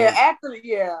 After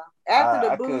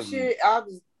the Boo shit, I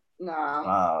just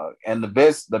and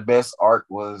the best arc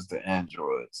was the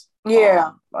androids.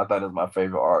 Yeah, I thought it was my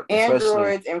favorite arc.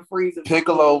 Androids and Frieza.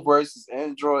 Piccolo versus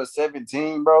Android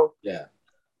 17, bro. Yeah.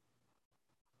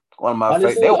 One of my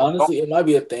honestly, it might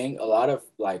be a thing. A lot of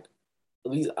like.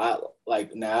 At least I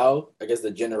like now, I guess the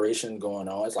generation going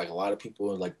on, it's like a lot of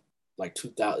people like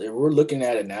 2000. If we're looking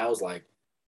at it now, it's like,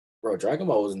 bro, Dragon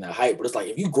Ball wasn't that hype, but it's like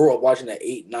if you grow up watching that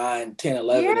 8, 9, 10,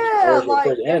 11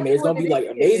 anime, it's gonna be like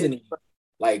amazing.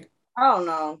 Like I don't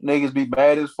know, niggas be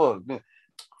bad as fuck.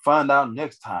 Find out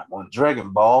next time on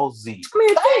Dragon Ball Z.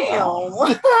 Man, damn.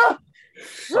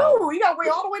 Shoot, you gotta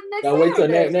wait all the way to next. Gotta wait till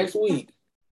next week,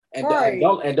 and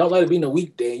don't let it be in the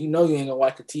weekday. You know you ain't gonna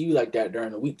watch the TV like that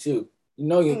during the week too. You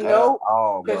know you because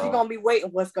you're gonna be waiting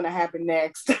what's gonna happen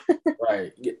next.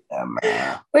 Right. Yeah,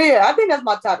 man. But yeah, I think that's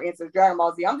my top answer, Dragon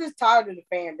Ball Z. I'm just tired of the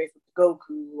fan base with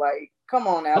Goku. Like, come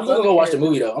on now. I'm still gonna go watch the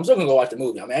movie though. I mean, I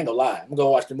ain't gonna lie. I'm gonna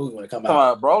go watch the movie when it comes out. Come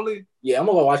on, Broly? Yeah, I'm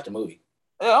gonna go watch the movie.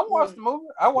 Yeah, I'm watching the movie.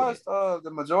 I watched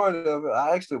the majority of it.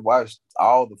 I actually watched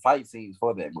all the fight scenes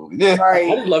for that movie. Yeah.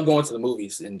 Right. I just love going to the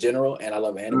movies in general, and I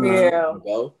love anime. Yeah.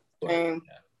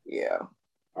 Yeah.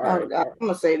 All right. I'm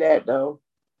gonna say that though.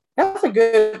 That's a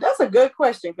good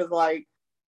question because like,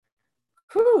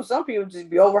 some people just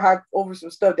be overhyped over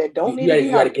some stuff that don't need to be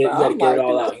hyped. You gotta get it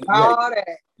all out.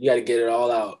 You gotta get it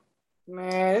all out.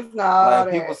 Man, it's not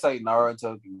like people say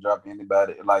Naruto can drop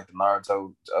anybody. Like the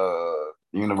Naruto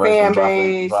universe fan drop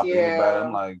base, anybody.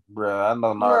 I'm like, bro, I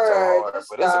know Naruto hard, but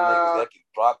there's some niggas that can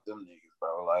drop them niggas,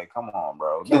 bro. Like, come on,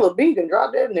 bro. Killer B can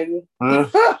drop that nigga.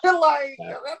 Like,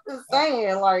 that's just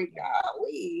saying, like,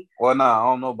 golly. Well, no, I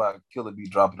don't know about Killer B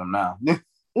dropping them now.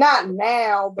 Not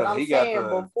now, but I'm saying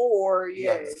before,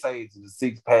 yeah. He got the Sage to the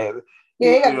 6-pack.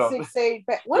 Yeah, he got the 6 Sage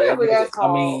pack. Whatever that's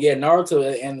called. I mean, yeah, Naruto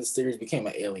at the end of the series became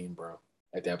an alien, bro.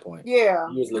 At that point. Yeah.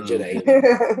 He was legit an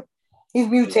alien. He's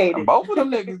mutated. And both of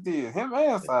them niggas did. Him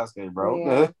and Sasuke,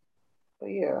 bro.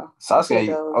 Yeah.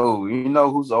 Sasuke. Oh, you know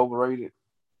who's overrated?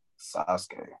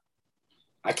 Sasuke.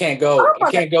 I can't go. I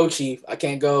can't go, Chief. I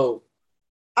can't go.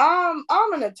 I'm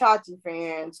an Itachi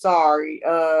fan. Sorry.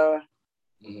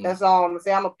 That's all I'm gonna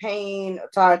say. I'm a Pain,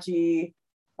 Itachi.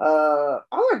 I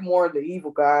like more of the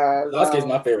evil guys. Sasuke's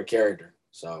my favorite character.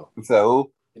 So he's my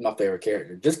favorite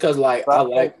character. Just because, like,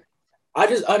 I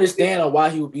just understand why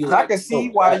he would be like. I can see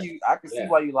why you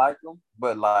like him,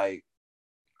 but like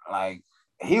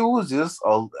he was just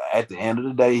at the end of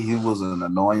the day, he was an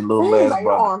annoying little ass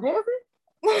brother.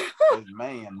 His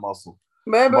man muscle,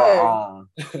 baby. But,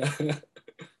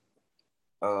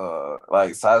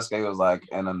 like Sasuke was like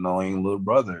an annoying little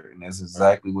brother, and that's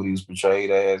exactly what he was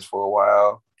portrayed as for a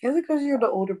while. Is it because you're the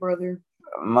older brother?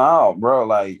 No, bro.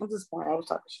 Like, I'm just playing. I was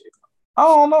talking shit. I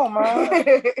don't know,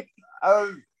 man.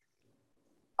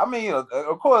 I mean,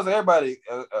 of course, everybody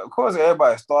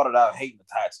started out hating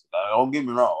Itachi. Don't get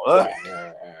me wrong. Right.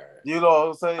 You know what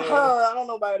I'm saying? I don't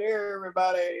know about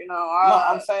everybody. You know,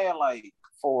 I'm saying like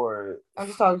I'm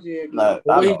just talking to you.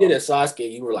 What he did at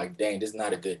Sasuke, you were like, "Dang, this is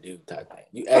not a good dude." Type thing.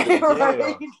 You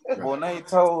right. When they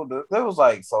told, there was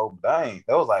like, so dang,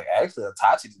 that was like actually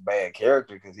Itachi's a bad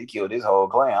character because he killed his whole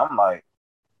clan. I'm like,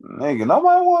 nigga,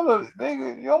 nobody want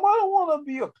to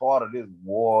be a part of this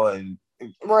war and.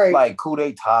 Right, like coup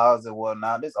d'etats and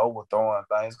whatnot, this overthrowing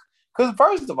things. Because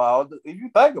first of all, if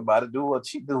you think about it, do what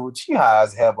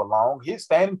Chihas have a long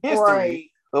standing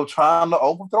history of trying to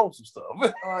overthrow some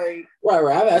stuff. Right.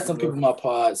 I've had some people in my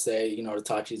pod say,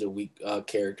 Itachi's a weak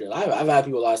character. I've had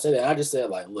people a lot say that. And I just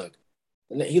said, like, look,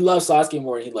 he loved Sasuke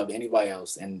more than he loved anybody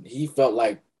else, and he felt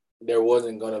like there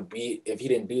wasn't gonna be, if he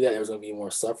didn't do that, there was gonna be more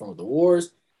suffering with the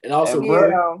wars, and also.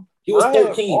 He was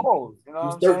 13. Morals, you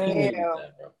know what I'm saying?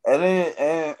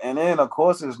 And then of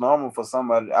course it's normal for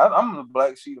somebody. I'm the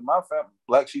black sheep of my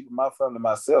family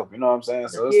myself. You know what I'm saying?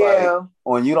 So it's like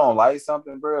when you don't like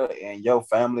something, bro, and your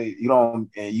family you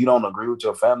don't agree with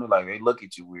your family, like they look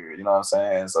at you weird. You know what I'm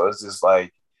saying? So it's just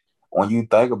like when you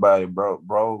think about it,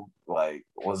 bro, like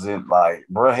was it like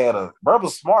bro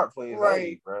was smart for his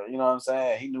age, bro. You know what I'm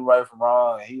saying? He knew right from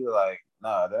wrong, and he was like,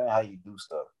 nah, that ain't how you do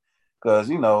stuff. Because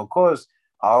of course.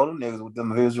 All the niggas with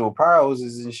them visual powers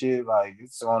and shit, like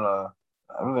it's gonna,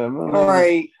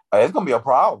 it's gonna be a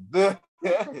problem.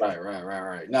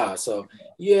 Right. Nah, so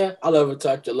yeah, I love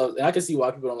Itachi. And I can see why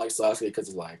people don't like Sasuke because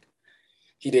it's like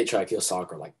he did try to kill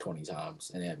Sakura like 20 times,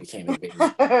 and then it became his baby.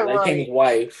 became his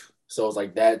wife, so it's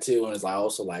like that too, and it's like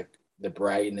also like the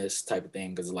brightness type of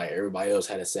thing because like everybody else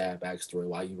had a sad backstory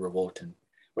while you revolting.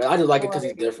 But I just like it because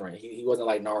he's different. He wasn't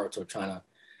like Naruto trying to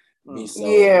be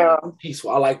so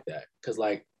peaceful. I like that because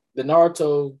like the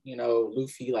Naruto,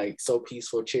 Luffy like so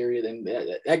peaceful, chariot, and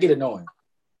that get annoying.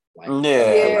 Like, all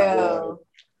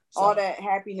that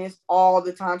happiness all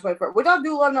the time, 24. Which I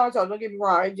do love Naruto. Don't get me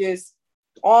wrong. It just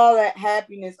all that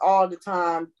happiness all the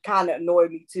time kind of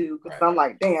annoyed me too because I'm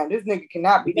like, damn, this nigga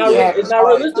cannot be. It's not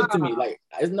realistic to me. Like,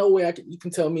 there's no way you can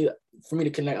tell me for me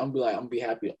to connect. I'm gonna be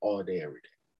happy all day, every day.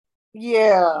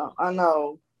 Yeah, I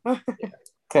know.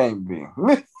 Can't be.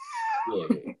 Yeah.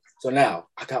 So now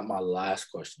I got my last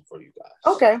question for you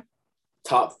guys. Okay.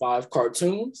 Top 5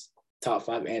 cartoons, top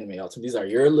 5 anime. These are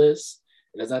your lists.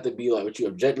 It doesn't have to be like what you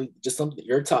objectively, just something,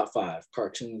 your top 5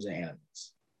 cartoons and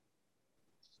animes.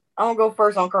 I'm gonna go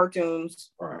first on cartoons.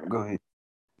 All right. Go ahead.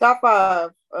 Top 5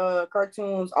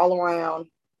 cartoons all around.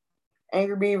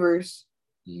 Angry Beavers.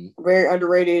 Very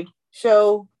underrated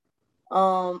show.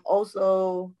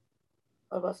 Also,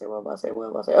 what about I say?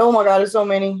 Oh my God, there's so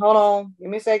many. Hold on. Give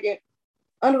me a second.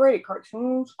 Underrated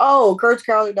cartoons. Oh, Courage the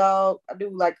Cowardly Dog. I do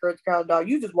like Courage the Cowardly Dog.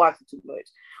 You just watch it too much.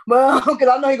 But because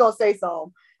I know you're gonna say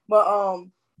something. But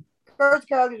Courage the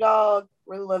Cowardly Dog,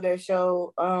 really love that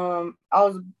show. I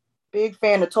was a big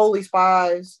fan of Totally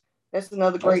Spies. That's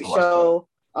another great show.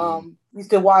 Used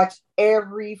to watch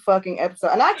every fucking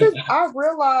episode. And I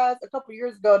realized a couple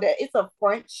years ago that it's a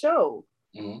French show.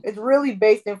 It's really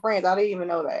based in France. I didn't even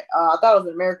know that. I thought it was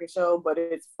an American show, but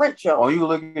it's a French show. Oh, you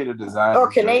looking at the design or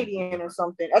Canadian or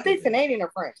something? I think Canadian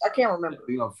or French. I can't remember.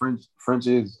 French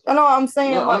is. I know. I'm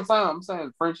saying. Yeah, I'm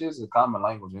saying French is a common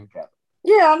language in Canada.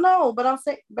 Yeah, I know, but I'm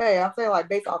saying, babe, I'm saying like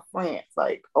based off France,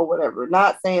 like or whatever.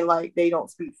 Not saying like they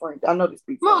don't speak French. I know they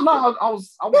speak French. No, I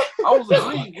was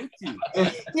agreeing with you.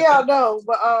 Yeah, I know,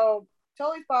 but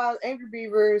Totally Spies, Angry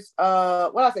Beavers,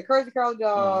 what I said, Crazy Carol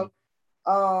Dog,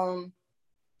 and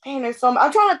there's some.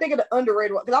 I'm trying to think of the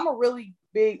underrated one because I'm a really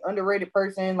big underrated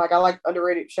person. Like I like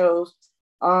underrated shows.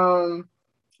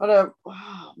 Whatever.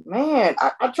 Oh man,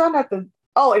 I try not to.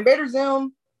 Oh, Invader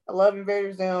Zim. I love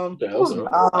Invader Zim. Yeah, it was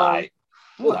alright.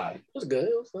 It was alright. It was good.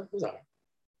 It was alright.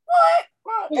 What?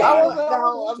 Yeah, I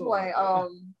wasn't playing.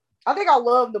 I think I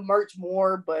love the merch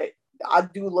more, but I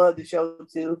do love the show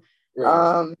too.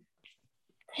 Right.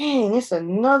 Dang, it's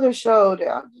another show that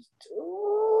I just.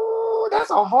 Ooh, that's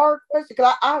a hard question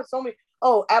because I have so many.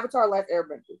 Oh, Avatar: Last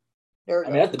Airbender. I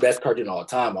mean, that's the best cartoon of all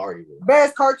time, arguably.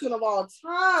 Best cartoon of all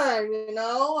time. You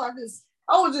know, I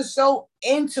was just so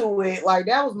into it. Like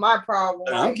that was my problem.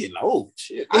 Like, I'm getting old.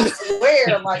 Shit. I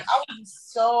swear, like I was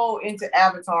so into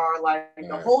Avatar. Like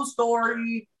the whole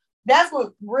story. That's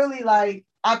what really like.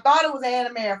 I thought it was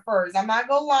anime at first. I'm not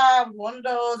gonna lie, I was one of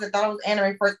those that thought it was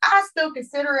anime first. I still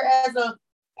consider it as a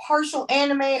partial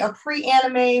anime, a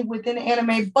pre-anime within the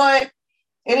anime, but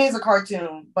it is a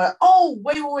cartoon. But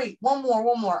wait, one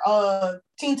more.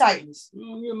 Teen Titans.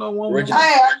 You know, one more.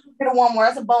 I get one more.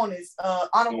 That's a bonus.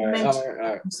 Honorable mention. All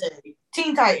right.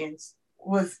 Teen Titans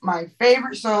was my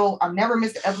favorite show. I've never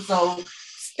missed an episode.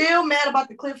 Still mad about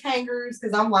the cliffhangers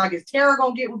because I'm like, is Terra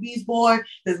gonna get with Beast Boy?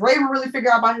 Does Raven really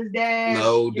figure out about his dad?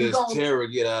 No, does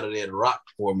Terra get out of that rock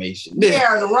formation?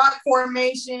 Yeah, the rock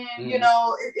formation. You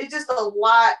know, it's just a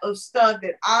lot of stuff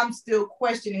that I'm still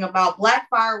questioning about.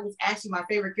 Blackfire was actually my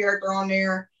favorite character on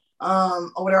there. Or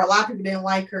whatever. A lot of people didn't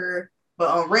like her,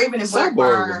 but Raven and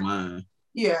Blackfire was mine.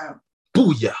 Yeah.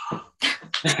 Booyah.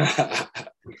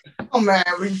 Oh man,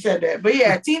 we said that. But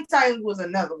yeah, Teen Titans was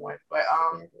another one. But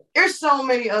there's so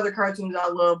many other cartoons I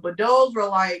love, but those were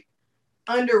like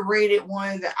underrated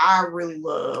ones that I really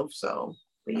love. So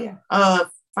but yeah. 5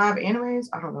 animes?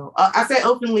 I don't know. I said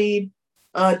Open Lead,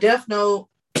 Death Note,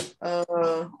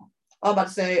 I'm about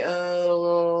to say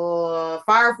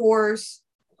Fire Force,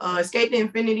 Escape to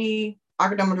Infinity,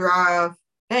 Akudama Drive.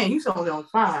 Dang, you only on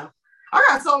 5. I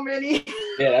got so many.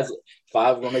 Yeah, that's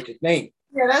 5 gonna make you think.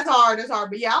 Yeah, that's hard.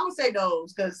 But yeah, I'm gonna say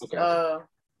those because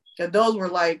those were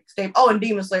like staple. Oh, and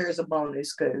Demon Slayer is a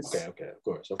bonus because okay, of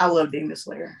course. I love Demon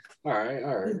Slayer. All right.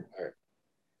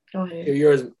 Go ahead.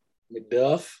 Yours,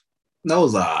 McDuff.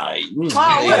 Those are alright.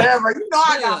 Oh, whatever. You know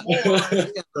I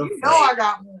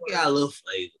got more. You got a little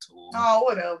flavor to them. Oh,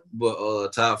 whatever.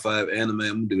 But top 5 anime,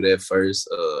 I'm gonna do that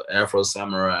first. Afro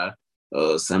Samurai,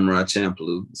 Samurai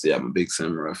Champloo. See, I'm a big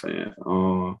Samurai fan.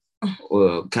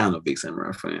 Well, kind of big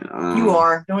Samurai fan. You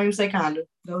are. Don't even say kind of.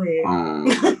 Go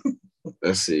ahead.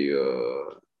 Let's see.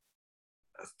 A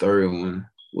third one,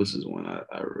 which is one I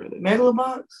really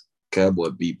Megalobox? Cowboy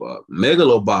Bebop.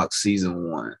 Megalobox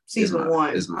season 1. Season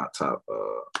 1 is my top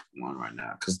one right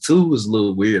now. Because 2 is a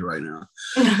little weird right now.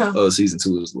 Season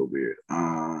 2 is a little weird.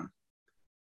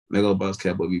 Megalobox,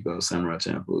 Cowboy Bebop, Samurai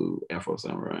Champloo, Afro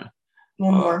Samurai.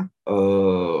 One more.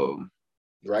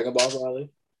 Dragon Ball, probably.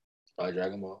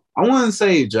 Dragon Ball. I wouldn't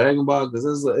say Dragon Ball because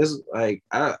it's like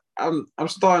I'm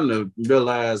starting to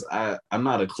realize I'm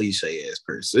not a cliche ass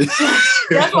person.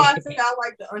 That's why I say I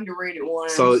like the underrated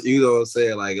ones. So you know what I'm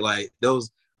saying? Like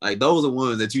those are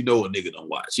ones that you know a nigga don't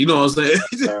watch. You know what I'm saying?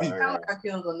 I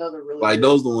killed another really like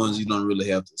those are the ones you don't really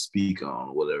have to speak on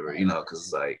or whatever. You know,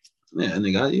 because like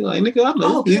nigga, I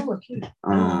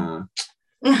know.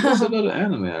 What's another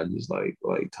anime I just like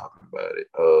talking about it?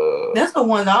 That's the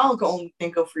one I don't only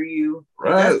think of for you.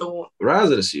 Rise of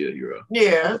the Shield Hero.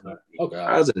 Yeah. Okay.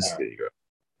 Rise of the Shield Hero.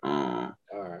 All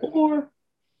right. Or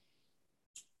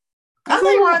I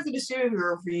think Rise of the Shield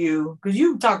Hero for you because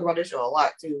you talk about this show a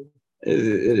lot too. It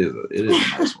is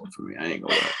a nice one for me. I ain't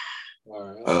gonna lie.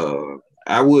 All right.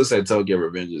 I would say Tokyo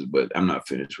Revengers, but I'm not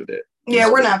finished with it.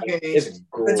 Yeah, we're not finished.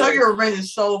 The Tokyo Revengers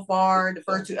so far, the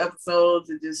first 2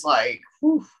 episodes are just like,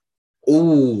 whew.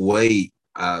 Oh, wait.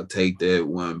 I'll take that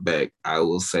one back. I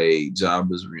will say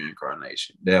Jabba's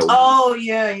Reincarnation. That one. Oh,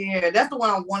 yeah. That's the one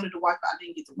I wanted to watch, but I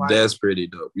didn't get to watch. That's pretty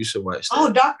dope. You should watch that.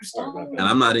 Oh, Dr. Stone. And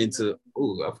I'm not into...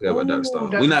 Oh, I forgot about Dr. Stone.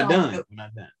 We're not done.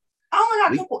 I only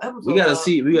got a couple episodes. We gotta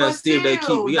see if they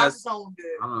keep... We gotta see.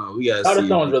 Dr.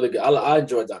 Stone's really good. I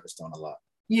enjoy Dr. Stone a lot.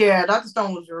 Yeah, Dr.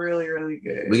 Stone was really, really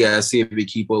good. We gotta see if we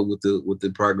keep up with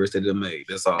the progress that they made.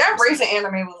 That's all. That recent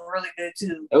anime was really good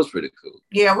too. That was pretty cool.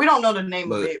 Yeah, we don't know the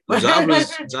name of it. But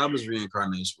Jabba's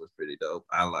Reincarnation was pretty dope.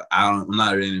 I'm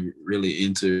not really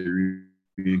into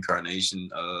reincarnation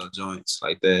joints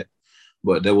like that,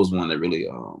 but that was one that really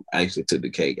actually took the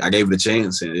cake. I gave it a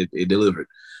chance and it delivered.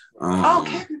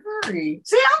 Captain Murray.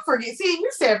 See, I'm forgetting. See, you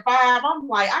said 5. I'm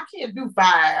like, I can't do 5.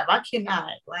 I cannot.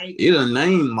 Like, you done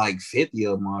named like 50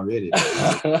 of them already.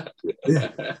 It's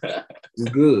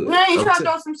good. Man, you trying to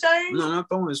throw some shade? No, I'm not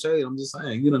throwing shade. I'm just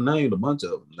saying you done named a bunch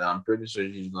of them that I'm pretty sure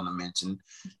he's gonna mention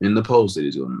in the post that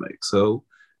he's gonna make. So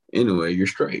anyway, you're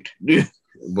straight.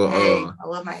 But hey, I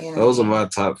love my anime. those are my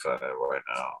top 5 right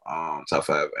now. Top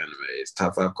 5 animes,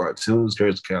 top 5 cartoons.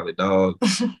 Courage the Cowardly Dog,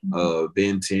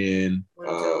 Ben 10.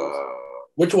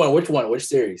 Which one? Which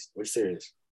series?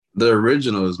 The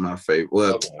original is my favorite.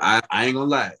 Well, okay. I ain't gonna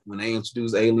lie. When they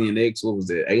introduced Alien X, what was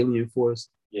it? Alien Force?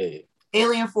 Yeah.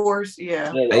 Alien Force,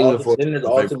 yeah. Alien Force. Then there's the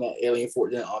Ultimate Alien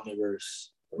Force, then Omniverse.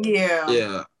 Yeah.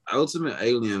 Yeah. Ultimate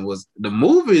Alien was the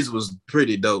movies was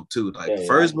pretty dope too. Like the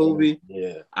first movie,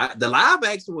 the live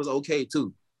action was okay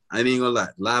too. I ain't even gonna lie,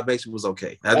 live action was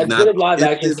okay. As good as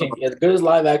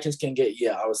live actions can get,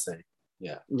 yeah, I would say,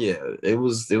 yeah. It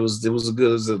was as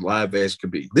good as a live action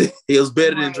could be. It was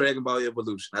better than Dragon Ball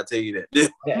Evolution. I tell you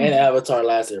that. And Avatar: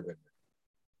 Last Airbender.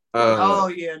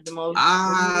 The most.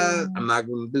 I'm not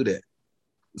gonna do that.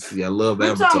 See, I love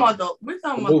we're Avatar. Talking about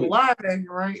the live action,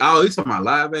 right? Oh, you talking about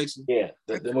live action? Yeah,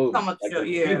 the movie.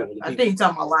 I think you're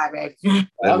talking about live action.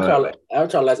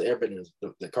 Avatar: Last Airbender,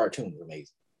 the cartoon was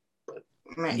amazing. But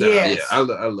I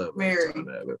love very. Even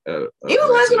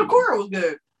Legend of Korra was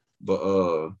good. But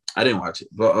I didn't watch it.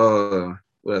 But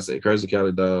what I say? Courage the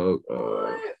Cowardly Dog.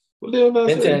 What the hell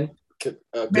did I say?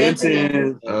 Ben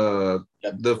 10.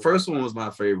 The first one was my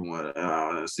favorite one.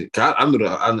 Honestly, I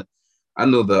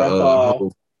know the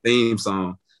whole theme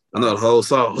song. I know the whole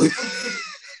song.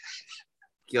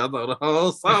 Y'all know the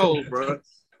whole song, bro.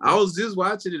 I was just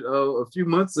watching it a few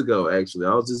months ago. Actually,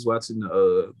 I was just watching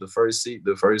the first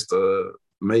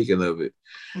making of it.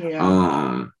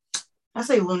 Yeah. I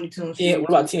say Looney Tunes. Yeah. What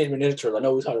about Teenage Mutant Ninja Turtles? I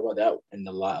know we talked about that in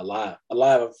the live.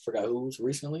 I forgot who's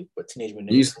recently, but Teenage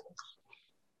Mutant Ninja Turtles.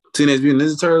 Teenage Mutant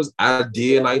Ninja Turtles, I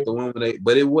did like the one with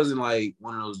but it wasn't like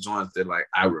one of those joints that like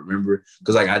I remember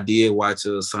because like I did watch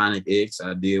Sonic X,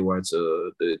 I did watch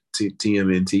the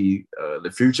TMNT.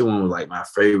 The Future one was like my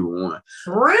favorite one.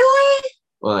 Really?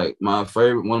 Like one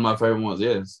of my favorite ones.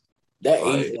 Yes. That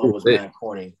 80s one was mad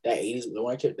corny. That 80s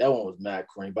one was mad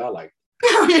corny, but I like.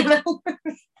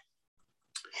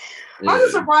 I'm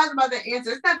just surprised about the answer.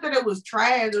 It's not that it was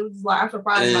trash. It was like I'm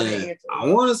surprised about the answer. I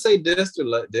want to say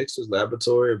Dexter's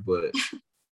Laboratory, but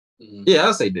yeah,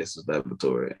 I'll say Dexter's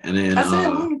Laboratory. And then I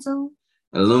said Looney Tunes.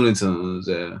 Looney Tunes,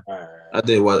 yeah. I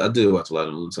did watch a lot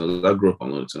of Looney Tunes. I grew up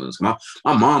on Looney Tunes. My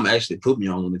mom actually put me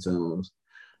on Looney Tunes.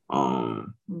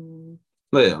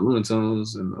 But yeah, Looney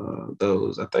Tunes and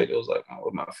those. I think it was like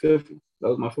my fifth. That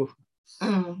was my fifth.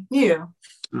 Yeah.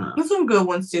 There's some good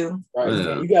ones too. Right.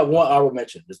 Yeah. You got one honorable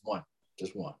mention. Just one.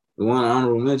 The one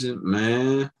honorable mention,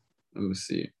 man. Let me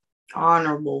see.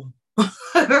 Honorable.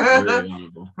 Very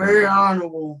honorable. Very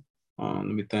honorable. Let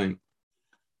me think.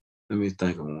 Let me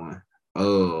think of one.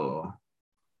 Oh.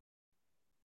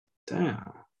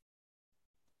 Damn.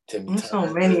 There's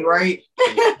so many, right?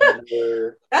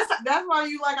 That's why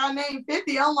you like I named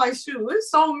 50. I'm like, shoot,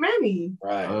 it's so many.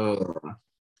 Right.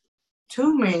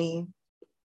 Too many.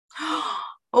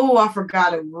 Oh, I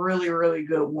forgot a really, really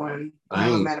good one.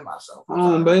 I'm mad at myself.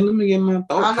 Oh, babe, let me get my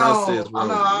thought process. I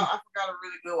know. I forgot a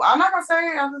really good one. I'm not gonna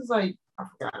say it. I'm just like, I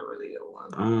forgot a really good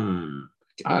one.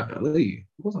 Golly,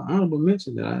 what's an honorable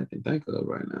mention that I can think of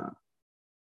right now?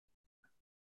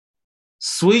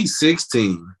 Sweet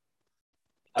 16.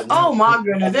 Oh my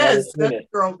goodness, that's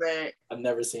throwback. I've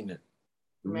never seen it.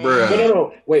 Bruh.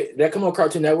 No. Wait, that come on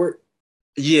Cartoon Network?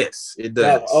 Yes, it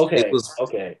does.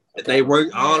 Okay. They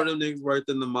worked. All of them niggas worked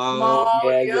in the mall.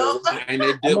 Yeah. And they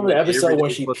did. I remember the episode when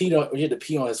she had to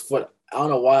pee on his foot. I don't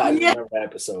know why I remember that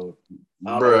episode.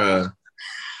 Bruh.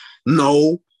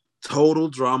 No, Total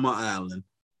Drama Island.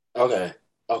 Okay,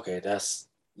 that's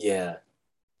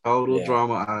Total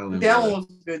Drama Island. That one was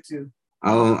good too.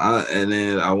 And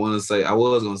then I was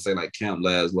gonna say like Camp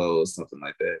Lazlo or something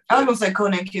like that. I was gonna say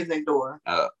Conan Kids Next Door.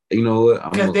 You know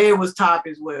what? Because they was top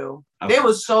as well. They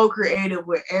was so creative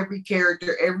with every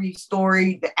character, every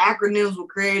story. The acronyms were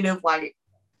creative. Like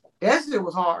that shit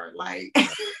was hard. Like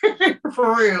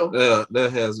for real.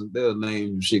 They'll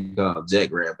name shit called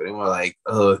Jackrabbit. They were like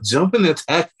jumping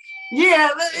attack. Yeah,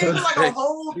 it was like a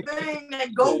whole thing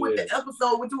that go with the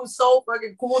episode, which was so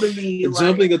fucking cool to me.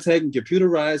 Jumping, attacking,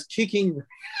 computerized, kicking.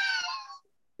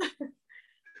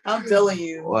 I'm telling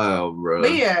you. Wow, bro.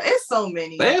 But yeah, it's so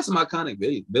many. They had some iconic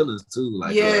villains too,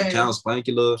 like Count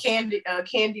Spankula,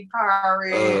 Candy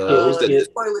Pirate,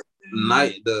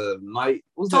 the night.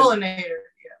 What's Tollinator. That?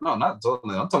 Yeah. No, not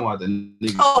Tollinator. I'm talking about the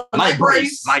nigga. Night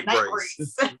Brace. Night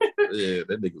Brace. Yeah,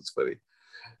 that nigga was funny.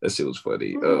 That shit was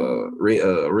funny.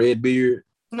 Red Beard.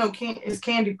 No, it's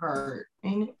Candy Bird,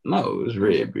 ain't it? No, it's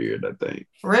Red Beard, I think.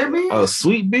 Red Beard? Oh,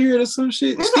 Sweet Beard or some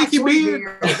shit. It's Sticky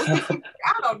Beard. I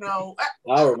don't know.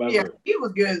 I remember. Yeah, he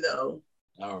was good though.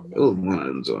 I remember. It was one of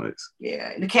them joints.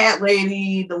 Yeah, the cat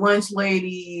lady, the lunch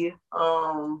lady,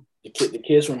 the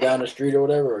kids from down the street or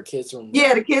whatever, or kids from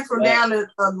the kids from down the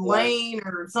lane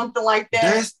or something like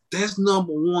that. That's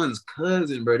number one's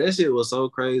cousin, bro. That shit was so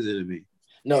crazy to me.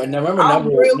 No, and I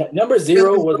remember number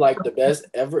 0 was like the best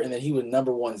ever, and then he was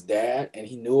number 1's dad, and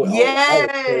he knew it.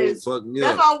 Yes, that's why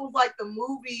I was like the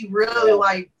movie really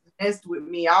like messed with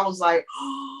me. I was like,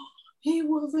 oh, he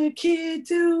was a kid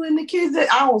too, and the kids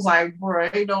that I was like, bro,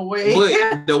 ain't no way.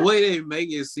 But the way they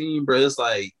make it seem, bro, it's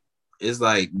like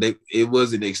it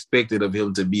wasn't expected of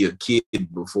him to be a kid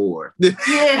before.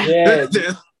 Yeah.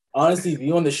 Honestly,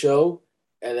 viewing the show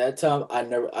at that time,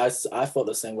 I felt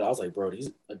the same way. I was like, bro, these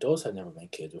adults had never been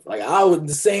kids before. Like I was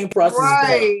the same process.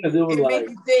 Right. Because it was it made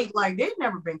you think like they've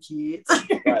never been kids.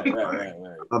 Right.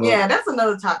 Yeah, that's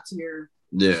another top tier.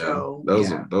 Yeah, show.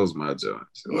 those are my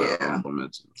joints. Yeah,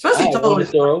 especially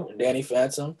Totally. Danny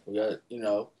Phantom. We got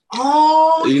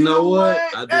Oh, you know what?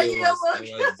 I did.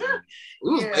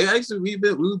 Actually, we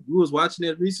was watching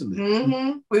that recently.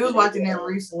 Mm-hmm. We was watching that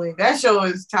recently. That show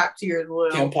is top tier as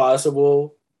well. Kim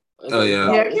Possible. Oh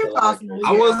yeah, Kim Possible.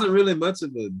 I wasn't really much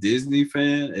of a Disney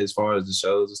fan as far as the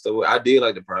shows and stuff. I did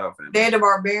like the Proud Family. Dad the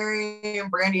Barbarian,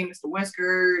 Brandy and Mr.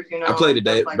 Whiskers. I played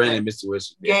the like Brandy and Mr.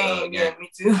 Whiskers game. Yeah,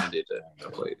 me too. I did that. I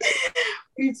played that.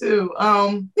 Me too.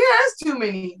 It's too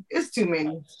many. It's too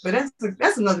many. But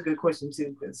that's another good question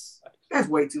too, because that's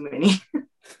way too many.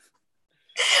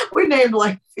 We named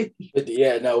like 50.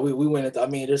 Yeah, no, we went into. I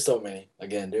mean, there's so many.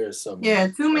 Again, there's so many. Yeah,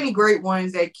 too many great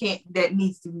ones that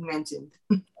needs to be mentioned.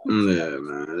 Yeah,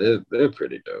 man, they're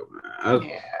pretty dope,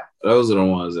 man. Those are the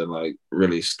ones that like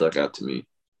really stuck out to me.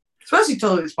 Especially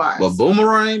Totally Spies. But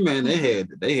Boomerang, man, they had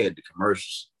the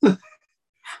commercials.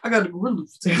 I got a gorilla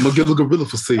for sale. I'm gonna get a gorilla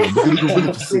for sale.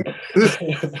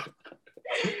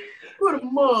 Put a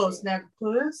mug, snack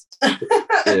puss.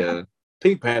 Yeah,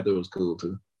 Pink Panther was cool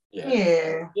too.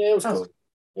 Yeah, it was cool.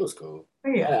 It was cool.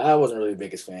 Yeah, I wasn't really the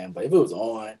biggest fan, but if it was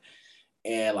on,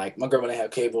 and like my grandma didn't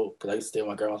have cable because I used to stay with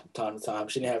my grandma from time to time.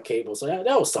 She didn't have cable, so that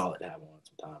was solid to have on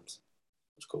sometimes.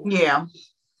 It was cool. Yeah,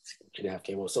 she didn't have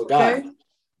cable. So guys,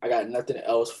 I got nothing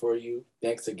else for you.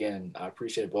 Thanks again. I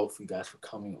appreciate both of you guys for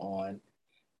coming on.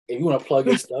 If you want to plug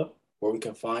your stuff, where we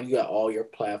can find you at all your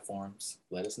platforms,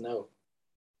 let us know.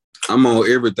 I'm on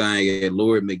everything at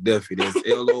Lord McDuffie. That's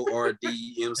LORDMCDUFFIE.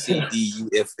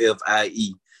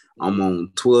 I'm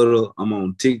on Twitter. I'm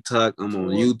on TikTok. I'm on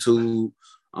YouTube.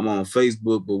 I'm on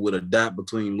Facebook, but with a dot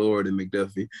between Lord and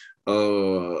McDuffie.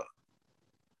 I'm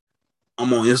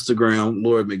on Instagram,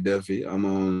 Lord McDuffie. I'm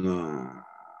on.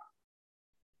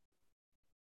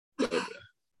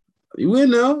 You in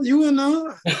now? Your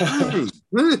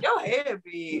head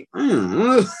big.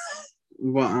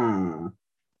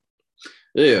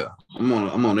 Yeah, I'm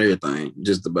on everything,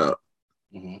 just about.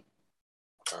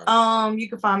 Mm-hmm. You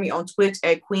can find me on Twitch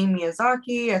at Queen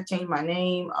Miyazaki. I changed my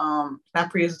name. Not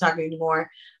Prettiest Otaku anymore.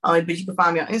 But you can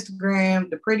find me on Instagram,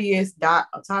 the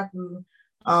prettiest.otaku.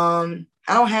 I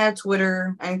don't have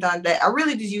Twitter, anything like that. I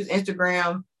really just use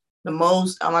Instagram the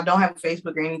most. I don't have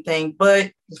Facebook or anything,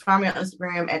 but just find me on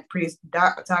Instagram at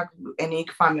prettiest.otaku, and then you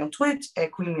can find me on Twitch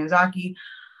at Queen Miyazaki.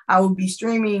 I will be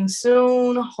streaming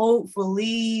soon,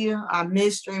 hopefully. I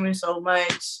miss streaming so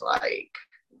much. Like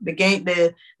the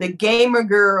gamer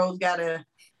girls gotta,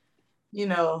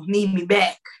 need me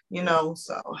back,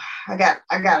 So I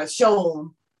gotta show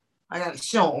them.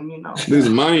 This is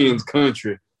Mayans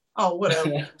country. Oh,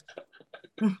 whatever.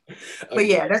 But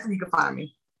yeah, that's where you can find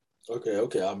me. Okay.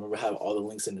 I remember having all the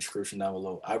links in the description down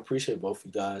below. I appreciate both of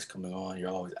you guys coming on. You're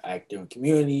always active in the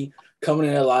community, coming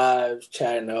in their lives,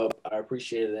 chatting up. I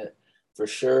appreciate it for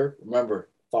sure. Remember,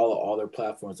 follow all their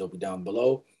platforms. They'll be down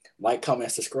below. Like,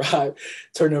 comment, subscribe,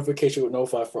 turn notification with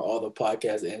notify for all the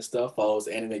podcasts and stuff. Follow us,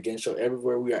 Anime Again Show,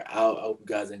 everywhere we are out. I hope you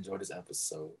guys enjoyed this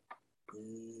episode. Appreciate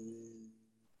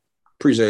it.